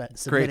 for submitting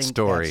Great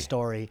story. that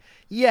story.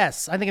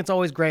 Yes, I think it's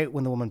always great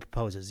when the woman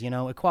proposes.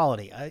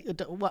 Equality.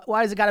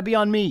 Why does it got to be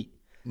on me?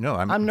 No,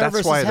 I'm nervous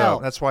that's why as hell.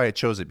 That's why I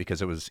chose it,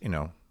 because it was,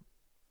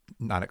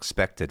 not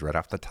expected right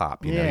off the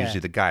top. Usually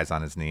the guy's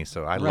on his knee.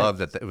 So I love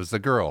that it was the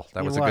girl.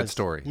 That was a good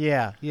story.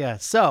 Yeah.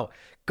 So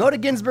go to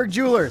Ginsburg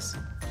Jewelers.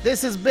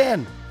 This has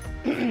been,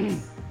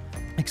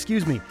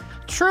 excuse me,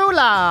 True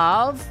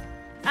Love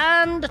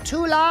and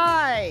Two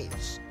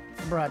Lies.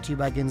 Brought to you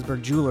by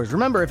Ginsburg Jewelers.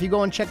 Remember, if you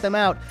go and check them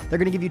out, they're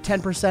going to give you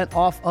 10%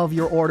 off of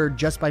your order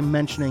just by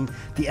mentioning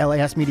the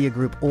LAS Media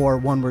Group or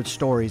One Word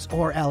Stories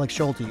or Alex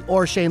Schulte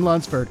or Shane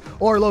Lunsford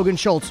or Logan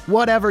Schultz.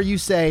 Whatever you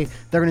say,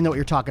 they're going to know what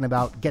you're talking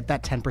about. Get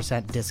that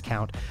 10%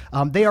 discount.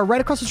 They are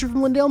right across the street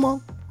from Lindale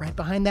Mall, right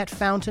behind that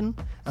fountain,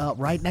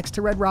 right next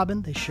to Red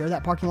Robin. They share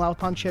that parking lot with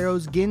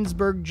Poncheros.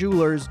 Ginsburg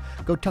Jewelers.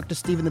 Go talk to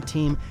Steve and the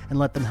team and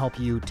let them help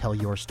you tell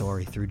your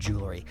story through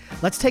jewelry.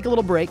 Let's take a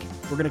little break.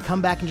 We're going to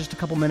come back in just a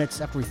couple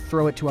minutes after we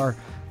throw it to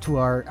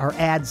our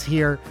ads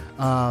here.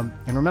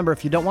 And remember,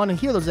 if you don't want to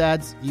hear those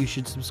ads, you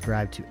should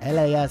subscribe to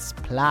LAS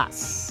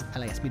Plus,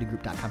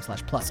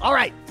 lasmediagroup.com/plus. All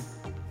right,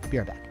 be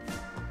right back.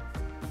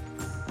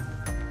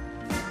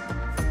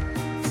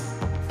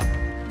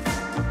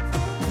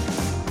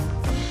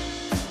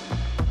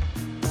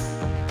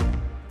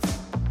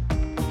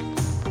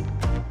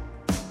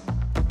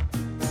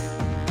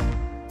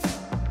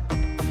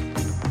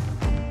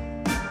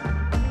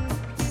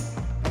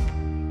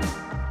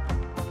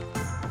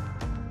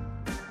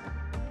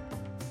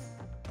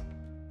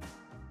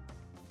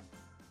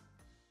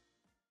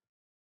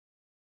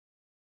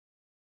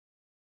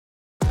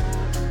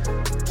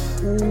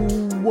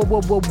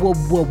 Welcome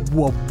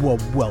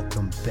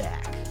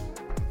back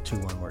to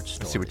One Word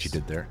Stories. See what you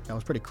did there? That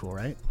was pretty cool,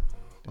 right?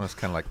 Well, it's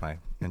kind of like my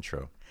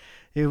intro.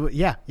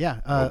 Yeah.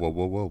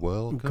 Whoa.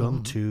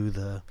 Welcome to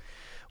the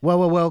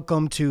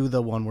welcome to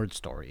the One Word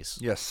Stories.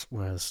 Yes.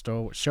 We're a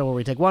show where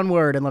we take one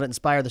word and let it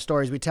inspire the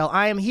stories we tell.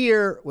 I am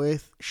here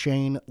with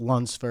Shane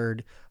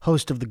Lunsford,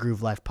 host of the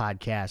Groove Life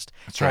podcast.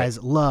 That's right.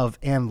 Has love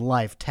and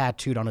life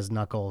tattooed on his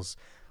knuckles.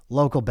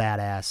 Local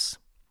badass.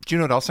 Do you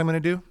know what else I'm going to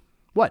do?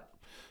 What?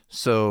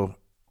 So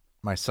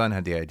my son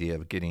had the idea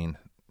of getting,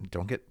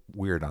 don't get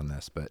weird on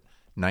this, but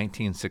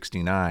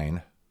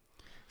 1969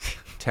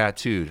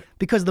 tattooed.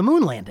 Because the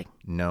moon landing.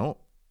 No,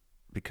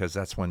 because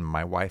that's when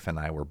my wife and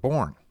I were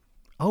born.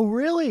 Oh,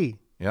 really?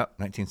 Yep,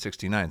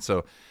 1969.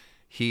 So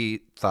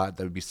he thought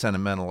that would be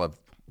sentimental of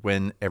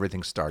when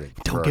everything started.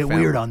 for Don't our get family.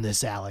 weird on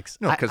this, Alex.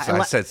 No, because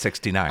I said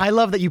 69. I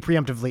love that you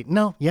preemptively.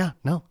 No. You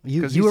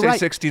Because you you were say right.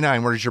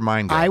 69, where does your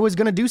mind go? I was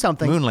going to do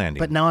something. Moon landing.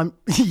 But now I'm.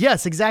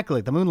 Yes,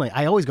 exactly. The moon landing.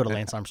 I always go to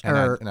Lance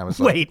Armstrong. and I was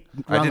like, wait.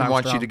 I Ron didn't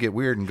want you Armstrong. to get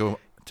weird and go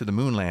to the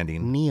moon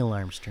landing. Neil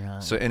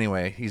Armstrong. So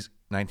anyway, he's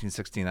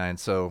 1969.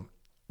 So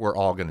we're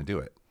all going to do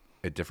it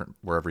at different,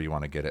 wherever you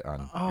want to get it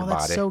on your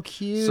that's body. so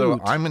cute. So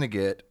I'm going to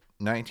get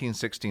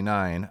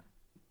 1969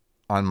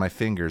 on my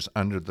fingers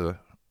under the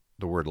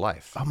word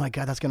life. Oh my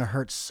God, that's going to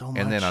hurt so much.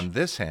 And then on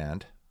this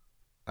hand,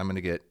 I'm going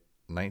to get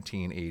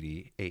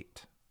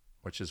 1988,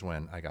 which is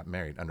when I got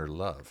married under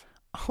love.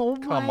 oh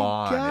Come my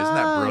on. Isn't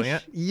that gosh.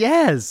 brilliant?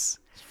 Yes.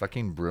 It's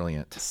fucking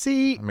brilliant.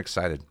 See, I'm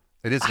excited.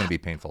 It is going to be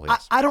painful.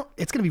 Yes. I don't.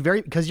 It's going to be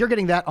very because you're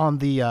getting that on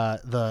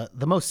the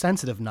most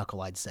sensitive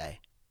knuckle, I'd say.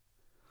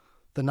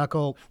 The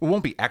knuckle. It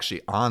won't be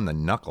actually on the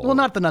knuckle. Well,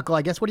 not the knuckle.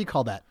 I guess. What do you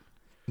call that?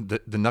 the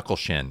knuckle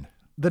shin.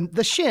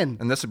 The shin.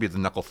 And this would be the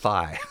knuckle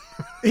thigh.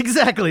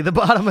 Exactly. The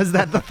bottom is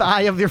that the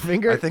thigh of your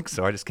finger. I think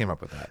so. I just came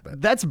up with that.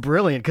 But That's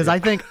brilliant because I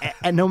think,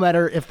 and no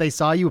matter if they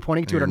saw you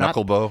pointing to Your it or not,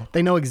 knuckle bow?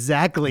 they know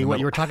exactly what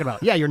you were talking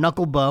about. Yeah, your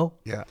knuckle bow.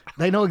 Yeah.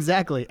 They know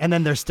exactly. And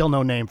then there's still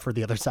no name for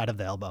the other side of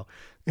the elbow.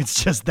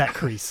 It's just that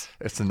crease,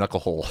 it's the knuckle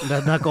hole.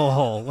 the knuckle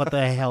hole. What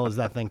the hell is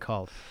that thing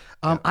called?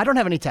 I don't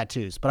have any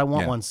tattoos, but I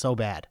want Yeah. one so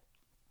bad.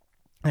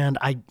 And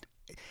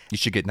You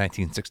should get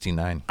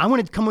 1969. I'm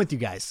going to come with you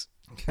guys.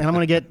 And I'm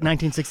going to get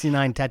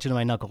 1969 tattooed on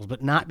my knuckles,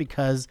 but not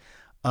because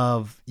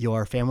of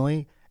your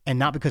family and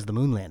not because of the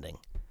moon landing.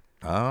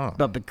 Oh.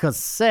 But because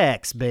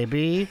sex,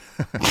 baby.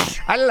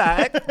 I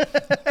like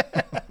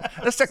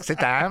the sexy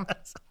time.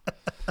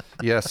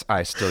 Yes,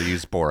 I still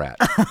use Borat.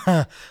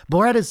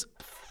 Borat is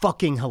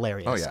fucking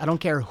hilarious. Oh, yeah. I don't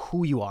care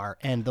who you are,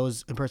 and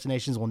those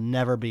impersonations will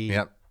never be.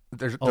 Yep.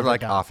 They're Oh, like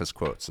my God. office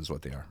quotes is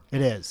what they are.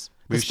 It is.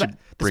 We The spe- should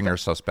bring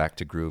ourselves back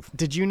to groove.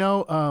 Did you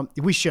know?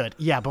 We should.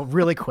 Yeah, but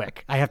really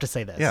quick, I have to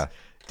say this. Yeah.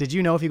 Did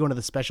you know if you go into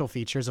the special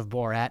features of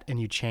Borat and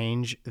you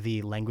change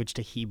the language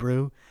to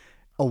Hebrew,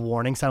 a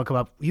warning sign will come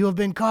up? You have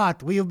been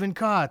caught. We have been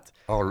caught.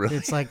 Oh, really?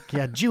 It's like,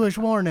 yeah, Jewish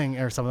warning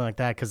or something like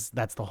that, because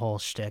that's the whole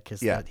shtick.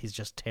 Is Yeah. that he's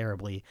just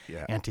terribly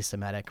Yeah.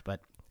 anti-Semitic,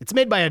 but it's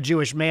made by a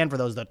Jewish man. For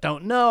those that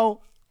don't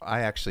know,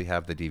 I actually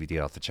have the DVD.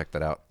 I'll have to check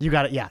that out. you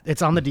got it. Yeah,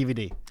 it's on the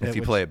DVD. If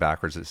you play it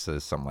backwards, it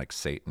says something like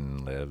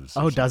Satan lives.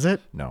 or Oh, does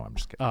it? something. No, I'm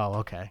just kidding. Oh,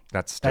 okay.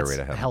 That's Stairway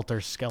to Heaven.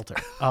 Helter Skelter.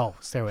 Oh,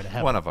 Stairway to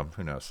Heaven. One of them.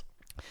 Who knows?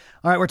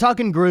 All right, we're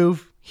talking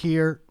groove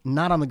here,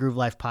 not on the Groove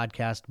Life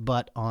podcast,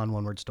 but on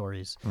One Word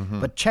Stories.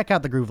 But check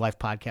out the Groove Life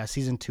podcast.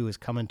 Season 2 is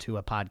coming to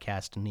a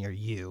podcast near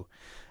you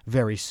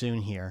very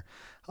soon here.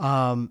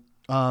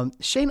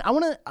 Shane,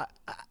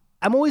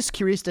 I'm always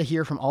curious to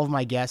hear from all of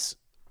my guests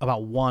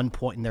about one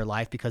point in their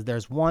life because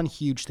there's one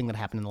huge thing that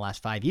happened in the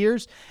last 5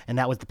 years, and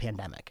that was the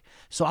pandemic.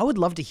 So I would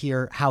love to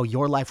hear how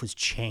your life was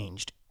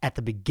changed at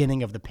the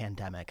beginning of the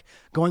pandemic,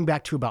 going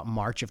back to about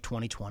March of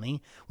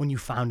 2020 when you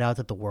found out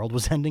that the world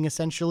was ending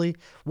essentially.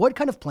 What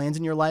kind of plans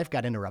in your life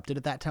got interrupted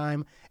at that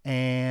time?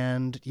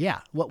 And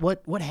yeah,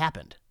 what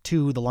happened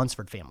to the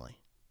Lunsford family?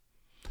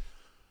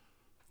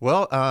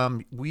 Well,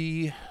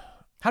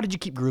 How did you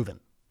keep grooving?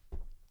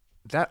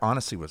 that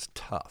honestly was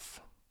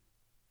tough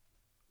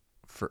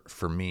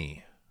for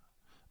me.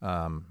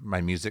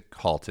 My music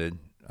halted.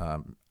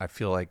 I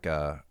feel like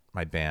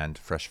my band,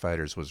 Fresh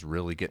Fighters, was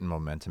really getting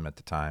momentum at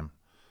the time.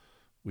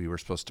 We were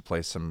supposed to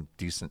play some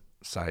decent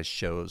sized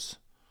shows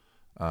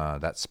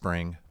that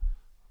spring.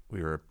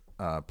 We were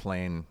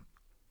playing,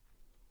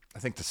 I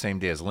think, the same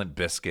day as Limp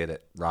Bizkit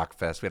at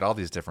Rockfest. We had all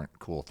these different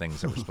cool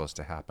things that were supposed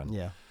to happen.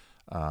 Yeah.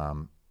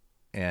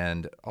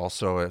 And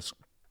also, I was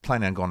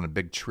planning on going on a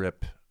big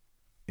trip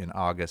in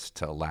August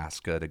to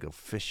Alaska to go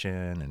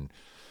fishing, and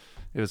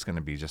it was going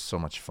to be just so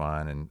much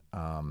fun.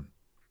 And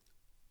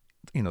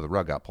the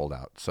rug got pulled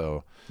out.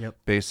 So Yep.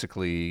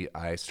 basically,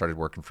 I started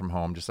working from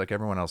home, just like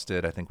everyone else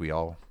did. I think we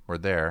all were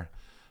there.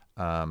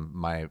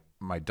 My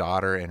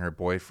daughter and her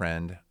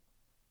boyfriend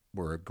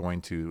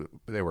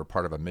they were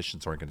part of a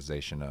missions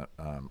organization,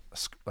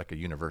 like a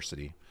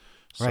university.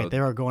 So Right. They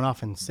were going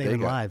off and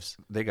saving lives.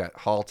 They got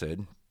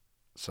halted,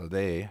 so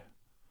they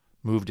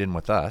moved in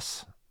with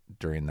us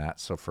during that.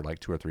 So for like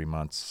 2 or 3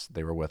 months,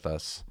 they were with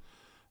us.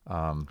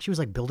 She was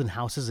like building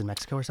houses in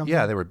Mexico or something?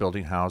 Yeah, they were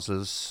building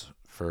houses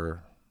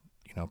for,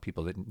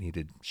 people that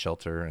needed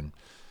shelter. And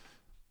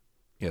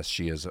yes,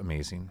 she is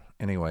amazing.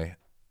 Anyway,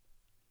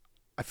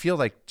 I feel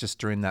like just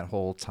during that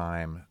whole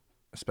time,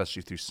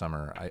 especially through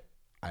summer,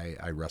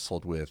 I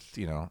wrestled with,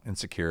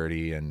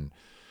 insecurity and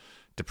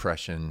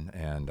depression.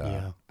 And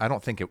I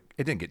don't think it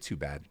didn't get too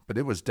bad, but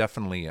it was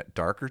definitely a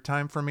darker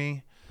time for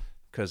me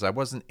because I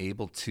wasn't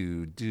able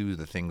to do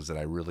the things that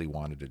I really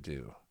wanted to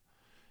do.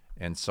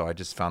 And so I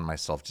just found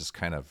myself just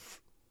kind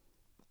of,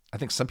 I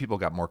think some people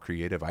got more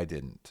creative. I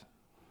didn't.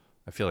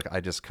 I feel like I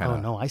just kind of.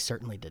 Oh, no, I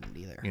certainly didn't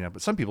either.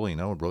 But some people,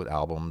 wrote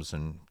albums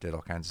and did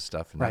all kinds of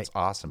stuff. And that's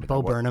awesome. But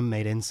Bo Burnham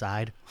made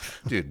Inside.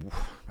 Dude,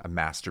 a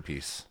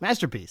masterpiece.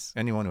 Masterpiece.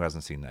 Anyone who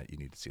hasn't seen that, you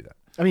need to see that.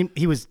 I mean,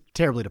 he was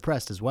terribly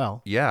depressed as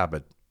well. Yeah,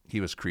 but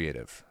he was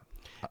creative.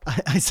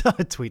 I saw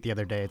a tweet the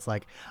other day. It's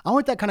like, I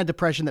want that kind of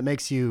depression that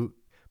makes you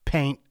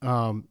paint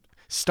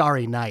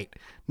Starry Night,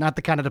 not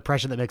the kind of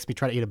depression that makes me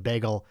try to eat a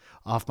bagel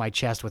off my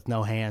chest with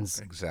no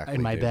hands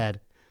in my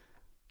bed.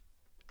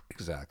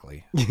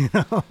 Exactly.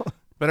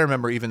 But I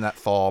remember even that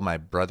fall, my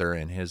brother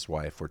and his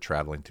wife were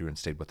traveling through and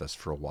stayed with us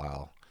for a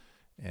while.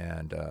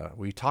 And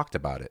we talked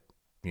about it,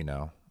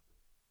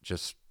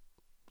 just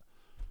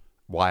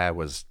why I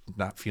was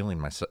not feeling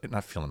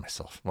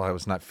myself. Why I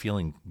was not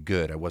feeling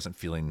good. I wasn't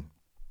feeling,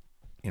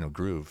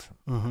 groove,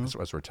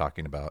 as we're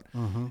talking about.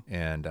 Mm-hmm.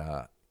 And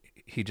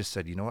he just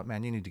said, you know what,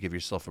 man, you need to give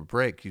yourself a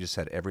break. You just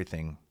had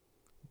everything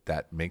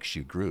that makes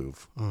you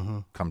groove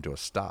come to a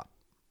stop,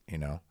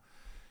 and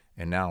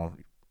now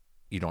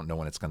you don't know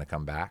when it's going to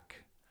come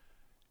back.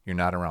 You're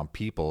not around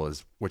people,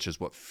 which is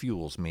what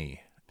fuels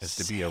me, is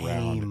to be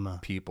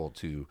around people,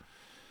 to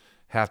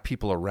have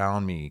people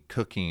around me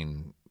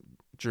cooking,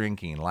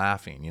 drinking,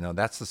 laughing.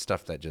 That's the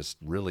stuff that just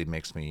really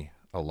makes me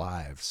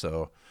alive.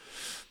 So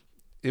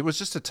it was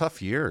just a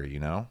tough year,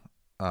 It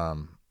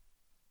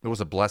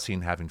was a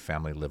blessing having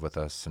family live with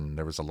us, and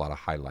there was a lot of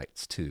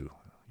highlights too,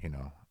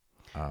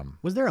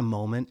 Was there a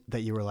moment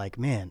that you were like,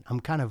 man, I'm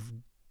kind of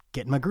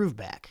getting my groove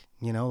back,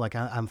 like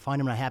I'm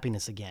finding my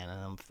happiness again,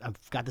 and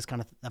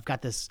I've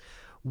got this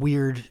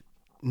weird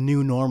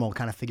new normal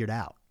kind of figured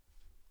out?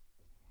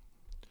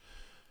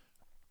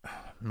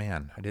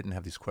 Man, I didn't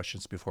have these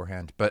questions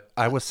beforehand, but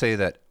I would say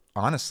that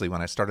honestly,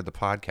 when I started the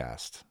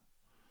podcast,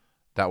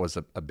 that was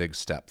a big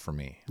step for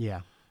me.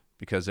 Yeah.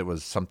 Because it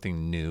was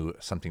something new,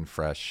 something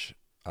fresh.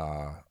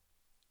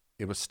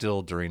 It was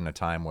still during a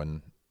time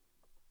when,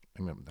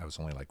 I was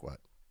only like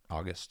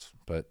August,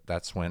 but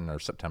or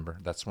September.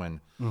 That's when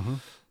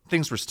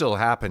things were still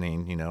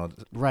happening,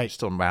 right?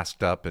 Still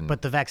masked up,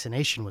 but the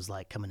vaccination was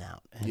like coming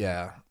out.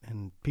 And,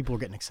 and people were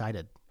getting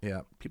excited.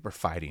 Yeah, people are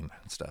fighting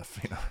and stuff.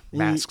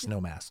 Masks,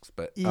 no masks,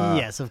 but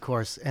yes, of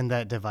course. And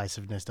that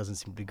divisiveness doesn't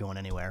seem to be going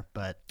anywhere.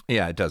 But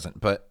yeah, it doesn't.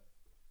 But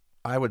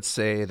I would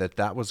say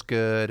that was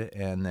good.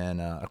 And then,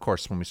 of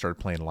course, when we started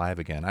playing live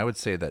again, I would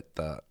say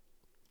that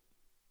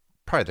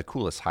probably the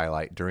coolest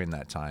highlight during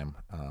that time,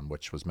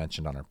 which was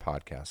mentioned on our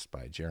podcast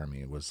by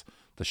Jeremy, was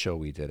the show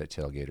we did at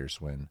Tailgaters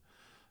when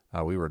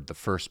we were the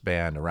first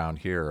band around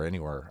here or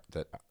anywhere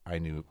that I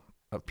knew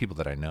of people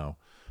that I know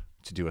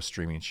to do a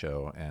streaming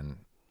show, and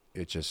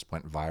it just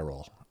went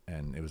viral,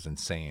 and it was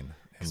insane.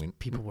 And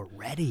people were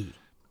ready.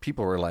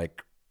 People were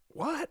like,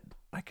 "What?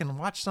 I can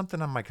watch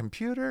something on my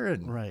computer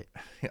and I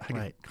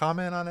can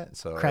comment on it."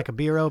 So crack a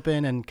beer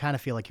open and kind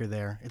of feel like you're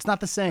there. It's not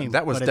the same.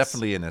 That was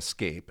definitely an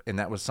escape, and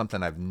that was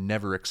something I've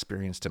never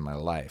experienced in my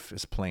life,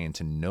 is playing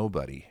to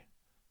nobody,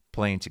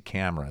 playing to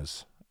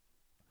cameras,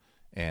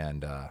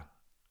 and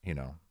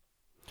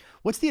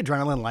What's the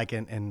adrenaline like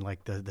and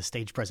like the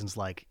stage presence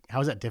like? How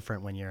is that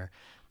different when you're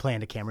playing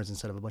to cameras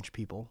instead of a bunch of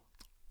people?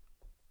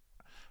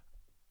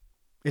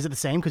 Is it the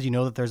same because you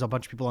know that there's a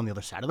bunch of people on the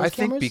other side of those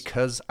cameras? I think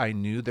because I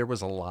knew there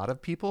was a lot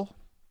of people,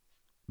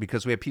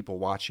 because we had people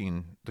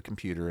watching the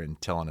computer and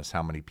telling us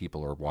how many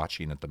people are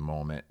watching at the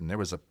moment, and there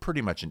was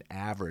pretty much an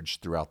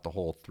average throughout the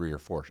whole 3 or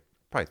 4,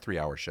 probably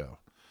 3-hour show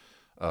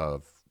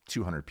of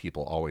 200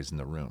 people always in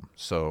the room.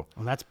 So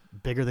that's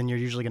bigger than you're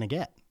usually going to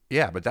get.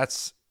 Yeah, but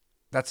that's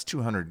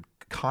 200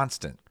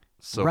 constant.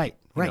 So right.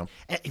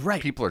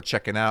 People are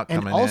checking out, and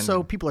coming in. And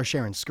also people are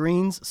sharing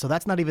screens, so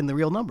that's not even the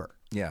real number.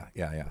 Yeah.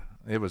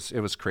 It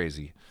was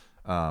crazy.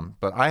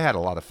 But I had a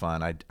lot of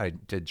fun. I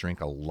did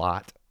drink a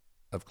lot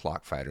of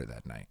Clock Fighter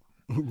that night.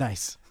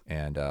 Nice.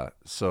 And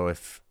so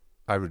if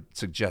I would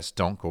suggest,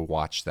 don't go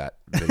watch that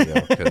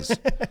video, because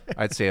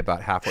I'd say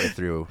about halfway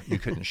through, you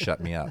couldn't shut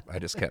me up. I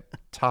just kept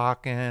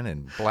talking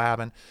and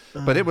blabbing.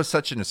 But it was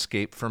such an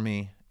escape for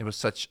me. It was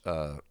such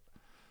an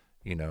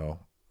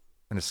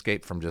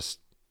escape from just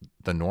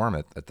the norm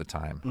at the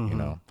time,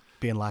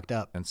 Being locked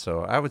up. And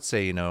so I would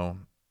say,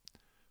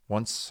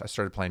 once I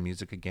started playing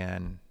music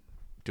again,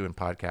 doing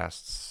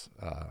podcasts,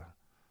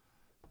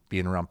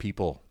 being around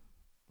people,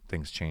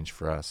 things changed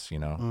for us,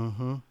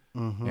 And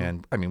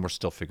we're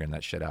still figuring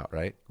that shit out,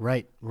 right?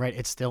 Right.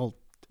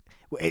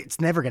 It's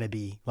never going to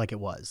be like it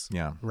was.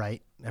 Yeah.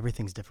 Right.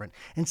 Everything's different.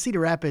 And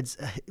Cedar Rapids,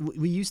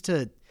 we used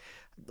to,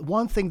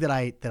 one thing that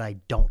I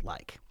don't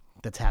like,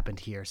 that's happened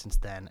here since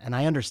then, and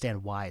I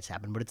understand why it's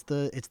happened, but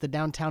it's the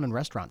downtown and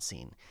restaurant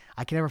scene.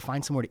 I can never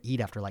find somewhere to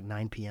eat after like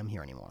 9 p.m.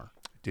 here anymore.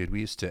 Dude,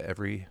 we used to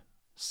every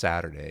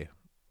Saturday,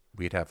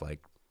 we'd have like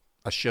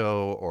a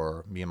show,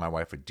 or me and my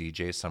wife would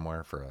DJ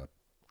somewhere for a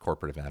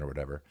corporate event or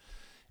whatever.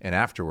 And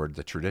afterward,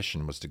 the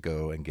tradition was to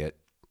go and get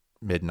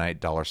midnight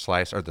dollar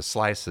slice or the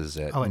slices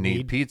at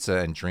Need Pizza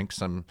and drink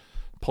some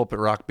Pulpit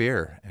Rock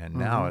beer. And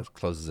now it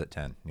closes at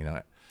 10. You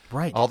know,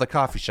 Right. all the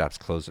coffee shops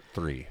close at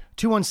 3.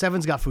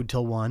 217's got food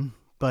till 1,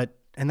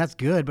 and that's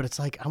good. But it's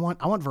like I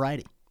want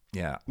variety.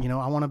 Yeah. You know,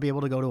 I want to be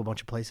able to go to a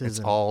bunch of places. It's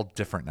and, all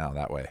different now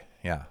that way.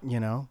 Yeah. you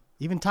know,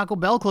 even Taco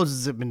Bell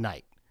closes at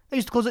midnight. They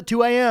used to close at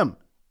 2 a.m.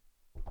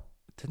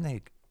 Didn't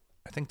they?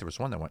 I think there was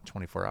one that went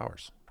 24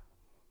 hours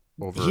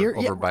over Here-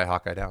 yeah. by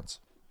Hawkeye Downs.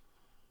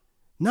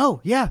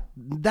 No, yeah,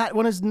 that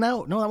one is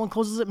no, that one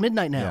closes at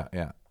midnight now. Yeah.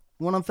 Yeah.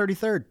 One on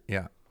 33rd.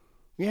 Yeah.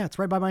 Yeah, it's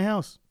right by my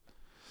house.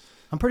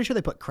 I'm pretty sure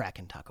they put crack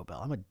in Taco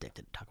Bell. I'm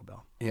addicted to Taco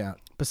Bell. Yeah.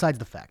 Besides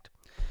the fact.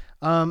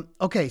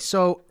 Okay,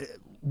 so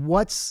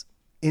what's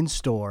in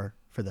store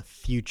for the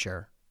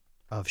future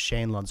of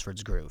Shane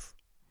Lunsford's Groove?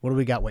 What do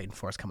we got waiting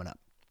for us coming up?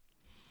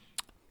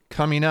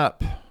 Coming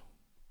up.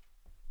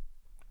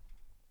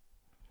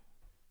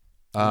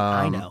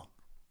 I know.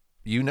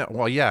 You know,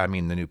 well, yeah, I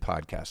mean, the new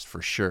podcast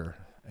for sure.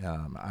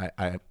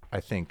 I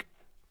think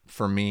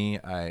for me,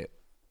 I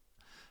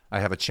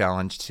have a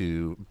challenge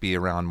to be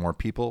around more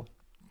people,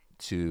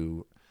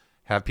 to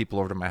have people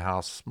over to my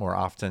house more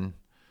often,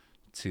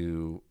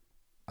 to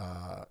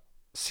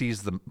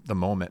seize the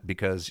moment,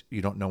 because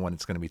you don't know when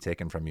it's going to be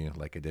taken from you,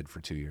 like it did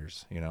for 2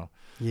 years, you know?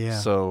 Yeah.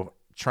 So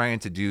trying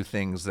to do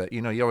things that,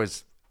 you know, you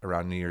always,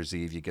 around New Year's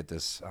Eve, you get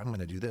this, I'm going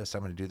to do this,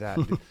 I'm going to do that.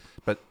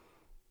 But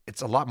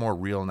it's a lot more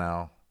real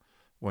now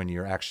when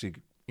you're actually,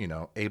 you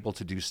know, able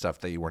to do stuff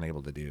that you weren't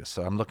able to do.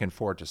 So I'm looking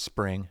forward to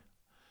spring,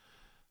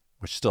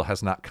 which still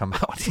has not come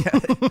out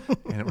yet.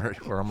 And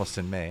we're almost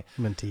in May.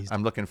 I've been teased.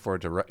 I'm looking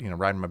forward to, you know,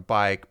 riding my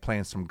bike,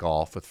 playing some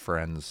golf with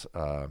friends,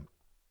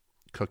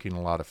 cooking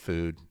a lot of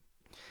food,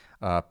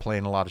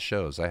 playing a lot of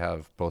shows. I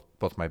have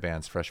both my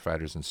bands, Fresh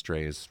Fighters and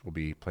Strays, will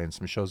be playing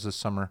some shows this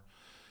summer,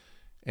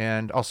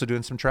 and also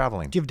doing some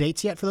traveling. Do you have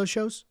dates yet for those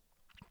shows?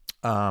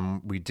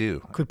 We do.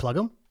 Could we plug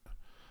them?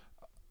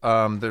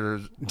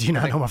 There's. Do you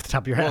not know them off the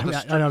top of your head?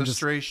 Well, I know,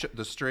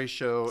 the Stray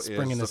show is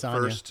springing the this on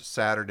you. first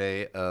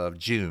Saturday of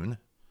June.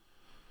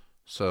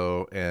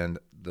 So, and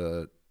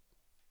the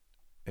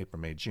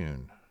April, May,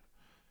 June.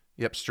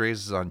 Yep,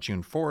 Strays is on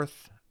June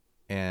 4th,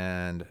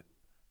 and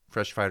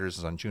Fresh Fighters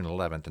is on June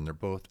 11th, and they're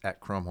both at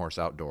Chrome Horse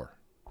Outdoor.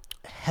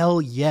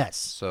 Hell yes.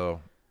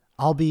 So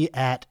I'll be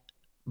at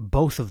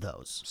both of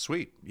those.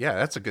 sweet. Yeah,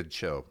 that's a good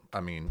show.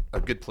 I mean, a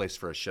good place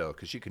for a show,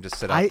 because you can just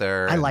sit out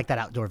there. I and- like that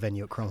outdoor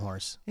venue at Chrome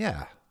Horse.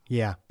 Yeah,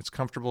 Yeah, it's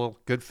comfortable,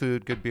 good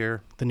food, good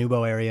beer. the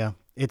Nubo area.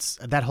 It's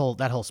that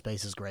whole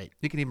space is great.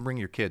 You can even bring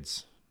your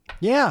kids.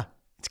 Yeah,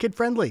 it's kid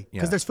friendly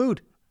because Yeah. there's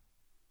food.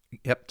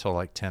 Yep, till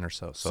like 10 or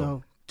so.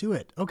 So do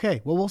it.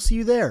 Okay. Well, we'll see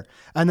you there.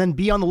 And then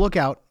be on the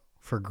lookout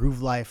for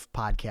Groove Life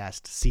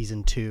Podcast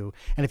Season 2.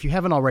 And if you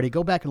haven't already,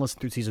 go back and listen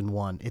through Season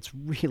 1. It's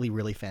really,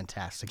 really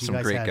fantastic.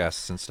 some great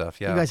guests and stuff.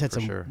 Yeah, You guys had for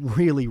some sure.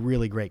 really,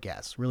 really great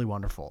guests. Really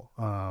wonderful.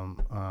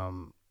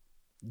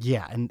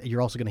 Yeah, and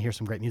you're also going to hear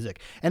some great music.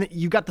 And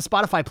you've got the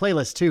Spotify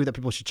playlist, too, that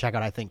people should check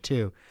out, I think,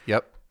 too.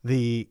 Yep.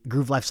 The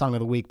Groove Life Song of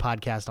the Week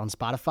podcast on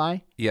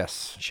Spotify.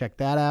 Yes. Check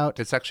that out.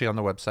 It's actually on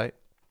the website.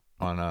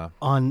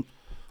 On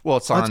Well,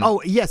 it's on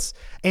oh yes,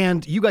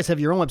 and you guys have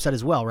your own website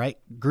as well, right?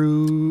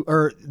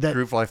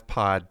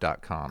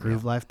 groovelifepod.com.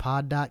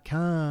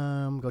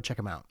 groovelifepod.com. Go check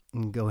them out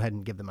and go ahead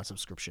and give them a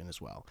subscription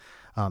as well.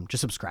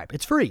 Just subscribe.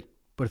 It's free.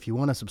 But if you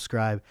want to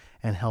subscribe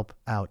and help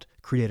out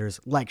creators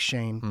like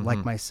Shane,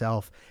 like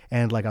myself,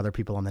 and like other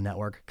people on the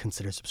network,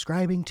 consider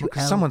subscribing to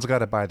Someone's got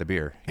to buy the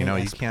beer. You know,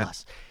 you AS can't.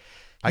 Plus.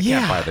 I Yeah.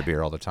 can't buy the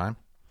beer all the time.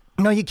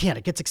 No, you can't.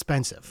 It gets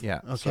expensive. Yeah,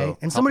 Okay. so And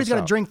help somebody's us got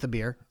to out. drink the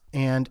beer.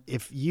 And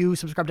if you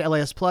subscribe to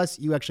LAS Plus,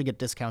 you actually get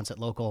discounts at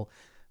local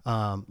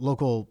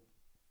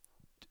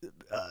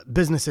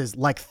businesses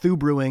like Thu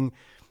Brewing.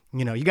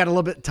 You know, you got a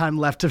little bit of time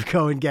left to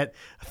go and get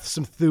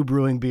some Thu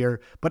Brewing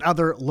beer, but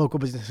other local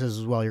businesses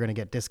as well. You're going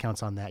to get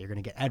discounts on that. You're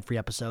going to get ad-free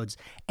episodes,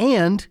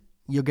 and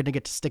you're going to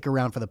get to stick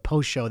around for the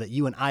post show that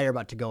you and I are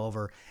about to go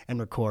over and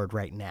record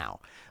right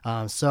now.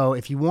 So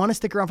if you want to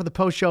stick around for the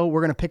post show,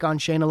 we're going to pick on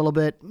Shane a little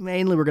bit.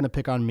 Mainly, we're going to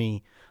pick on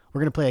me.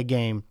 We're going to play a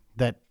game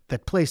that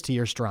plays to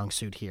your strong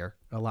suit here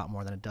a lot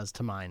more than it does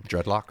to mine.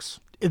 Dreadlocks.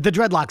 The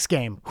dreadlocks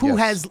game.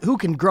 Yes. Who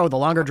can grow the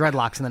longer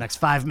dreadlocks in the next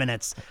 5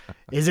 minutes?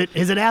 Is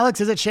it Alex?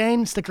 Is it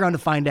Shane? Stick around to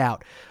find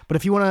out. But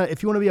if you wanna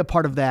be a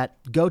part of that,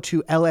 go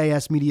to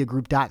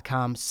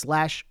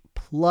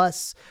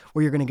lasmediagroup.com/plus,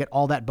 where you're gonna get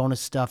all that bonus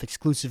stuff,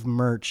 exclusive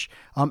merch.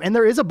 And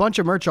there is a bunch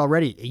of merch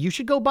already. You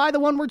should go buy the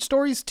One Word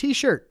Stories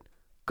t-shirt.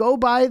 Go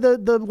buy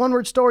the One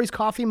Word Stories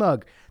coffee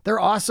mug. They're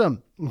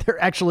awesome.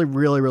 They're actually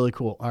really, really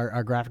cool.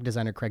 Our graphic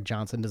designer, Craig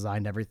Johnson,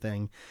 designed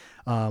everything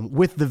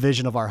with the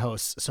vision of our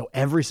hosts. So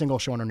every single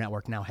show on our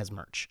network now has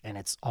merch, and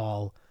it's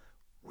all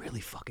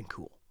really fucking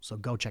cool. So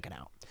go check it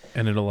out.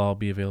 And it'll all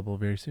be available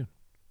very soon.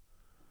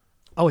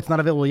 Oh, it's not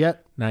available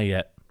yet? Not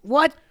yet.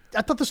 What?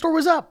 I thought the store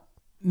was up.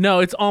 No,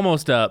 it's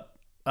almost up.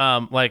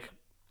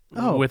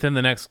 Within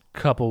the next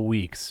couple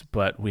weeks,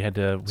 but we had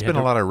to. It's been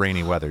a lot of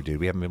rainy weather, dude.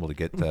 We haven't been able to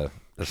get the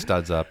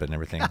studs up and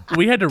everything.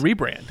 We had to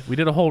rebrand. We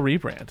did a whole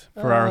rebrand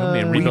for our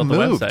company and rebuilt the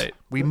website.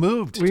 We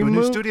moved to a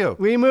new studio.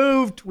 We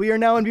moved. We are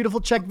now in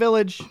beautiful Czech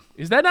Village.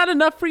 Is that not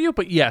enough for you?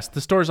 But yes,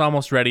 the store's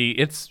almost ready.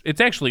 It's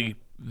actually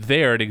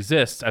there. It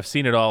exists. I've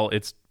seen it all.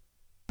 It's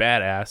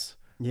badass.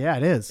 Yeah,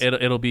 it is.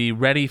 It'll be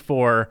ready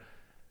for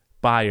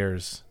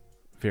buyers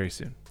very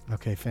soon.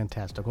 Okay,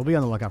 fantastic. We'll be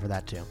on the lookout for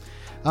that too.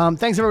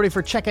 Thanks everybody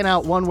for checking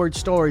out One Word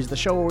Stories, the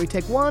show where we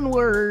take one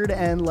word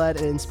and let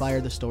it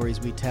inspire the stories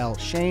we tell.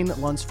 Shane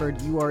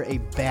Lunsford, you are a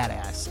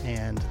badass,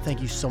 and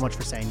thank you so much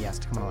for saying yes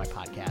to come on my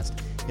podcast.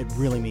 It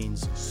really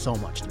means so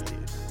much to me,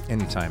 dude.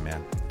 Anytime,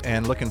 man.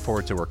 And looking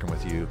forward to working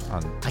with you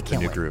on the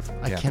new Groove.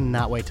 I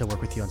cannot wait to work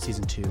with you on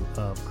season 2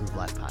 of Groove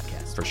Live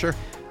Podcast. For sure.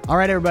 All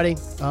right, everybody.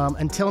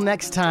 Until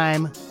next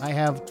time, I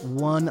have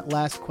one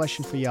last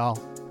question for y'all.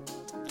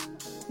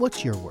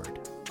 What's your word?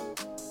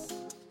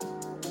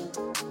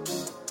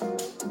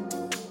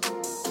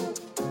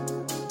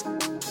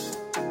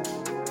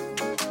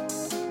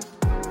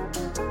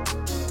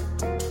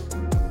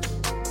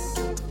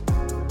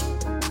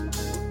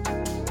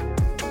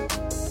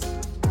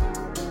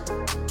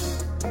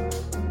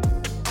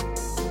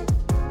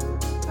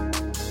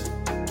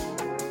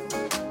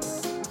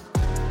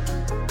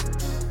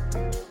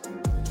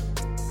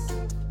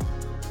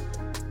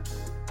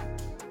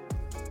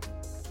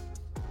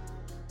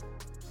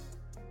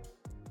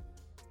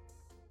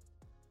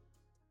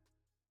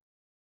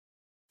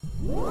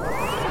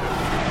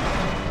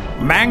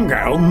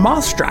 Mango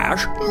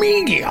Mustache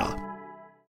Media.